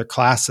these other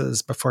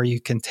classes before you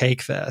can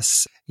take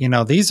this?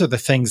 These are the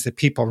things that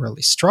people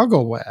really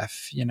struggle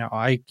with.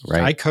 I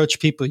coach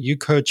people, you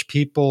coach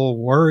people,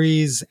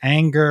 worries,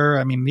 anger.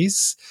 I mean,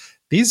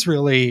 these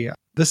really,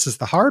 this is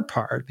the hard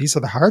part. These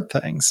are the hard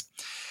things.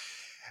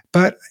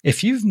 But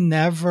if you've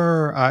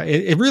never,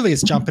 it really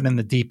is jumping in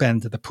the deep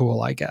end of the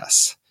pool, I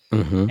guess.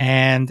 Mm-hmm.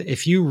 And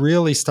if you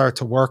really start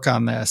to work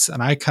on this,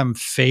 and I come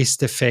face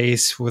to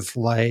face with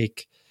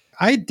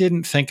I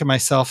didn't think of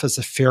myself as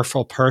a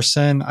fearful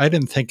person. I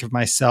didn't think of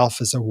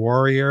myself as a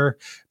worrier.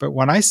 But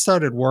when I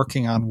started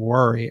working on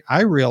worry,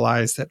 I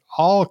realized that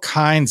all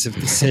kinds of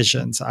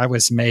decisions I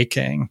was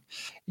making,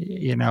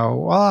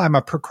 I'm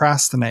a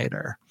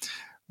procrastinator.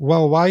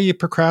 Well, why are you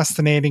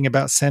procrastinating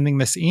about sending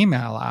this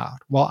email out?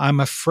 Well, I'm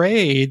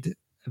afraid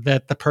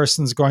that the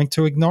person's going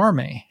to ignore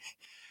me.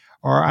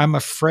 Or I'm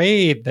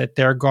afraid that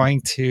they're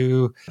going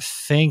to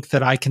think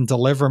that I can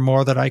deliver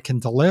more than I can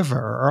deliver,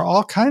 or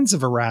all kinds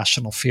of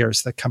irrational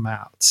fears that come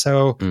out.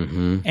 So,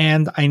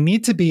 and I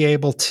need to be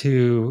able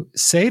to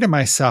say to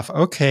myself,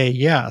 okay,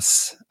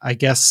 yes, I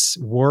guess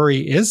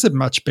worry is a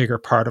much bigger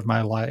part of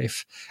my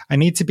life. I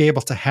need to be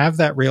able to have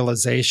that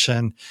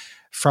realization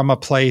from a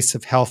place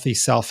of healthy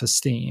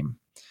self-esteem.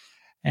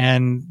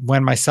 And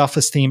when my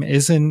self-esteem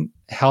isn't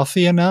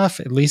healthy enough,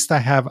 at least I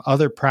have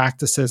other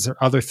practices or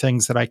other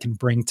things that I can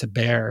bring to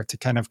bear to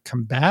kind of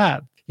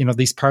combat,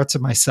 these parts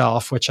of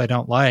myself which I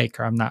don't like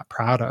or I'm not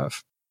proud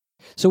of.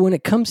 So when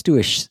it comes to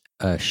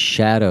a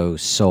shadow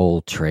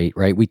soul trait,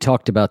 right? We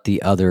talked about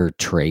the other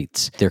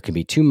traits. There can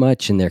be too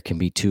much and there can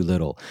be too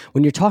little.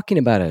 When you're talking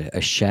about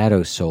a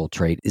shadow soul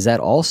trait, is that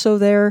also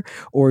there?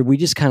 Or we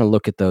just kind of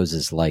look at those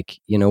as like,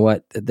 you know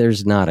what?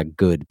 There's not a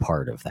good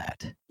part of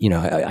that.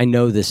 I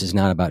know this is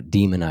not about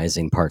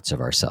demonizing parts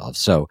of ourselves.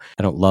 So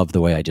I don't love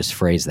the way I just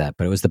phrased that,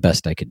 but it was the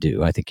best I could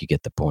do. I think you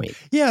get the point.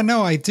 Yeah,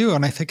 no, I do.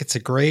 And I think it's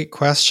a great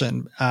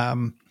question.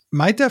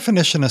 My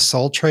definition of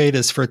soul trait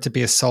is for it to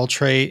be a soul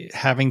trait,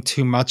 having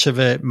too much of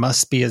it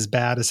must be as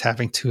bad as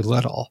having too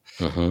little.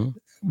 Mm-hmm.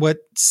 What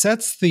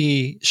sets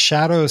the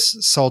shadow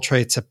soul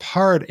traits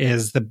apart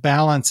is the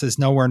balance is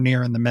nowhere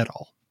near in the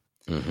middle.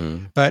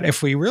 Mm-hmm. But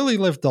if we really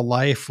lived a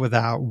life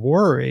without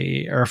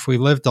worry, or if we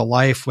lived a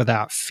life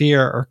without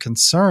fear or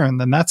concern,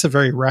 then that's a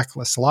very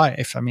reckless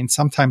life. I mean,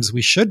 sometimes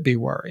we should be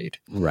worried.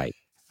 Right.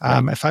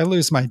 If I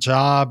lose my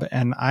job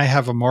and I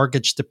have a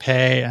mortgage to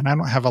pay and I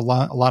don't have a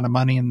lot of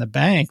money in the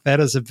bank, that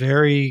is a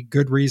very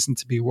good reason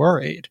to be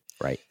worried.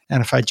 Right.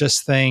 And if I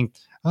just think,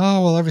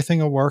 oh, well, everything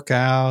will work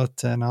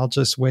out and I'll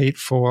just wait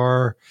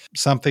for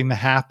something to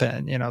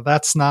happen,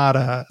 that's not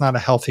a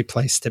healthy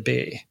place to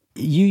be.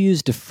 You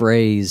used a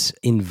phrase,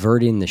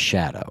 inverting the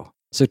shadow.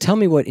 So tell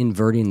me what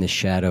inverting the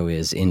shadow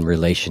is in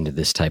relation to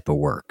this type of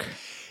work.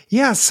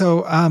 Yeah.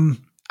 So,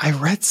 I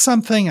read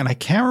something and I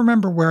can't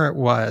remember where it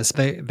was.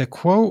 The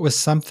quote was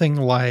something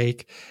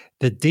like,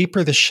 the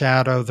deeper the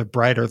shadow, the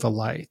brighter the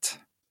light.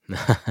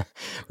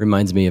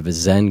 Reminds me of a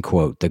Zen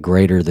quote, the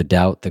greater the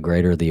doubt, the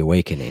greater the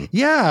awakening.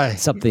 Yeah.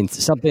 Something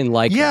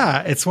like that.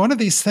 Yeah, it's one of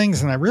these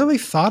things. And I really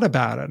thought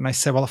about it. And I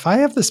said, well, if I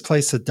have this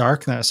place of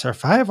darkness, or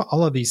if I have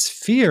all of these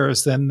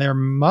fears, then there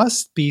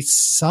must be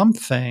some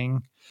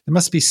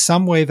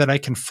way that I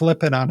can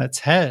flip it on its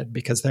head,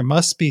 because there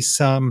must be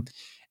some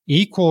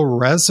equal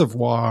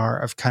reservoir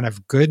of kind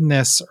of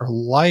goodness or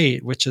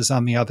light, which is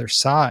on the other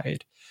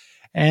side.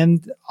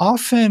 And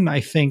often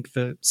I think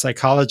the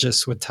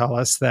psychologists would tell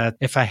us that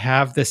if I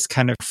have this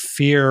kind of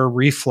fear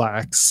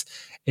reflex,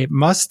 it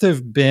must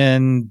have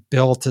been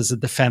built as a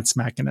defense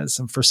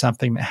mechanism for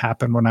something that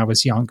happened when I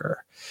was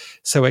younger.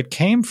 So it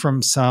came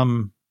from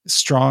some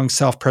strong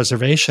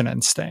self-preservation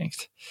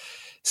instinct.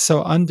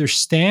 So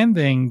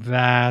understanding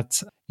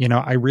that,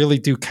 I really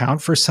do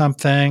count for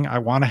something, I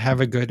want to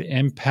have a good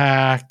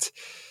impact,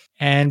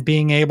 and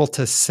being able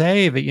to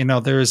say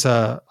that, there's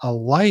a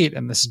light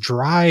and this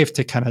drive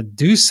to kind of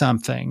do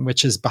something,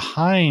 which is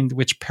behind,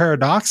 which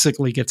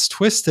paradoxically gets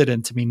twisted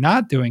into me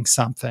not doing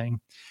something,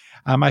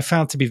 I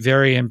found to be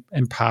very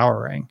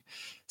empowering.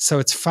 So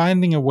it's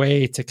finding a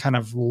way to kind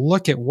of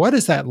look at what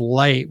is that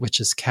light which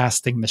is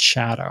casting the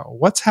shadow?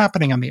 What's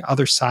happening on the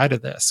other side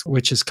of this,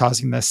 which is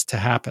causing this to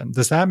happen?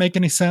 Does that make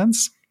any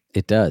sense?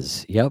 It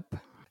does. Yep.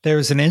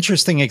 There's an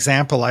interesting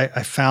example I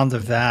found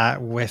of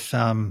that with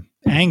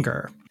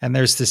anger. And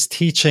there's this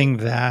teaching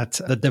that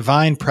the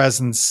divine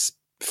presence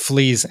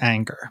flees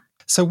anger.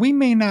 So we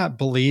may not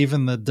believe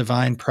in the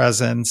divine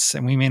presence,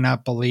 and we may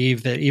not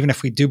believe that, even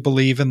if we do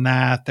believe in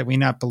that we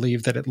not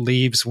believe that it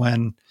leaves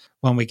when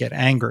we get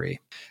angry.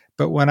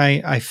 But when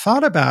I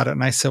thought about it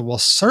and I said, well,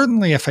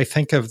 certainly if I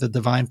think of the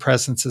divine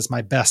presence as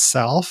my best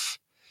self,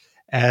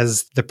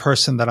 as the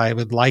person that I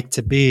would like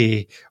to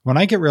be, when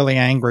I get really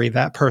angry,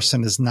 that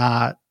person is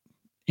not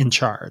in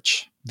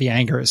charge. The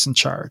anger is in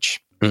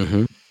charge.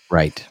 Mm-hmm.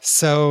 Right.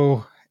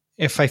 So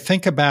if I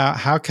think about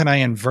how can I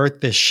invert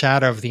this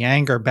shadow of the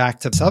anger back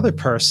to this other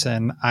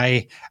person,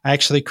 I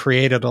actually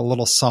created a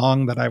little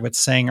song that I would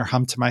sing or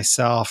hum to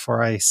myself,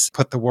 where I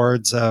put the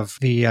words of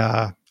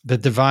the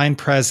divine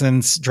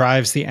presence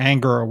drives the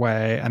anger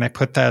away. And I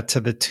put that to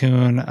the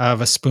tune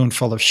of A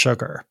Spoonful of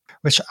Sugar,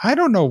 which I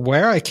don't know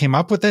where I came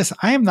up with this.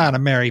 I am not a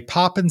Mary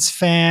Poppins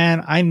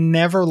fan. I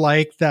never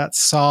liked that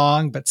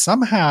song, but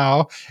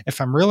somehow if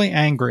I'm really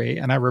angry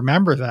and I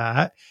remember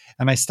that,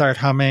 and I start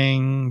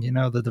humming,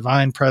 the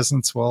divine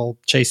presence will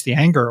chase the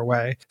anger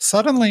away,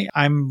 suddenly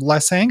I'm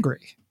less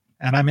angry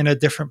and I'm in a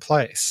different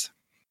place.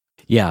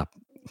 Yeah.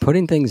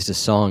 Putting things to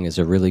song is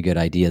a really good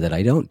idea that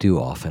I don't do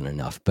often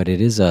enough, but it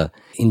is a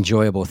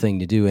enjoyable thing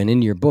to do. And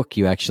in your book,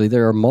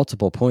 there are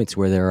multiple points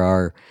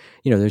where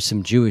there's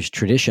some Jewish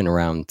tradition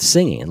around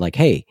singing, like,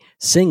 hey,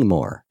 sing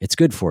more. It's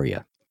good for you.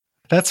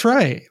 That's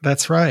right.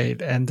 That's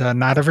right. And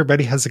not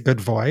everybody has a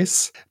good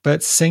voice,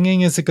 but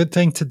singing is a good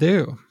thing to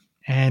do.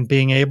 And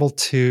being able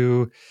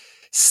to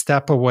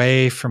step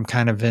away from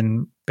kind of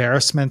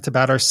embarrassment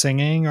about our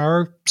singing,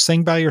 or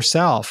sing by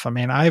yourself. I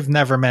mean, I've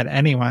never met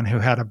anyone who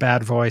had a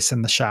bad voice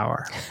in the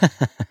shower.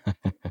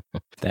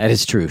 That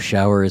is true.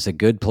 Shower is a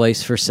good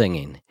place for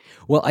singing.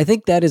 Well, I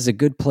think that is a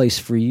good place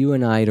for you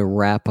and I to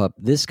wrap up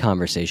this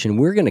conversation.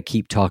 We're going to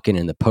keep talking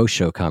in the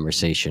post-show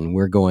conversation.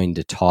 We're going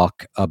to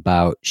talk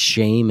about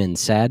shame and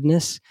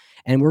sadness,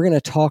 and we're going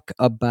to talk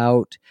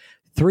about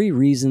 3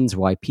 reasons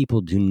why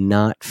people do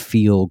not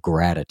feel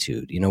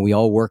gratitude. We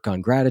all work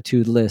on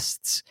gratitude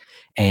lists,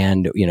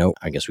 and,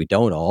 I guess we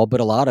don't all,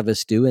 but a lot of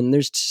us do. And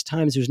there's just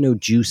times there's no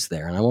juice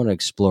there. And I want to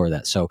explore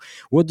that. So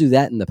we'll do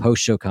that in the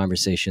post-show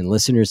conversation.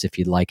 Listeners, if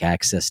you'd like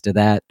access to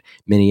that,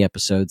 mini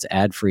episodes,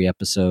 ad-free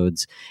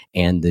episodes,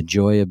 and the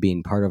joy of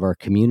being part of our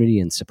community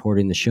and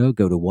supporting the show,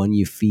 go to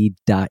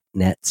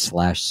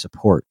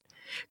oneyoufeed.net/support.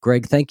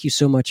 Greg, thank you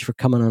so much for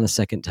coming on a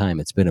second time.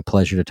 It's been a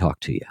pleasure to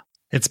talk to you.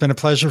 It's been a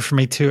pleasure for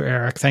me too,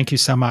 Eric. Thank you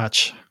so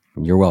much.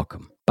 You're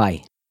welcome.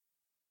 Bye.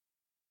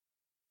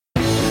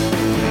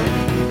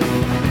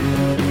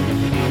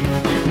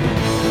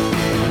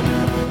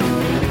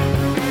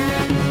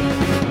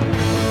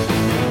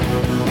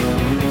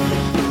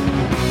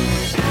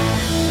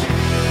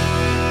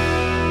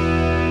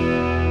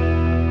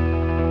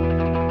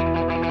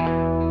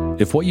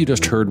 If what you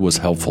just heard was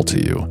helpful to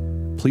you,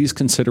 please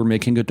consider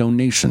making a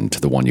donation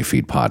to the One You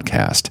Feed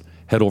podcast.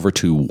 Head over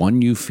to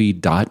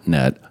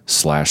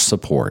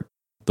oneyoufeed.net/support.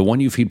 The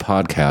One You Feed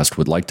podcast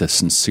would like to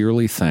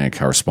sincerely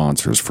thank our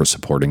sponsors for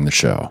supporting the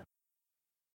show.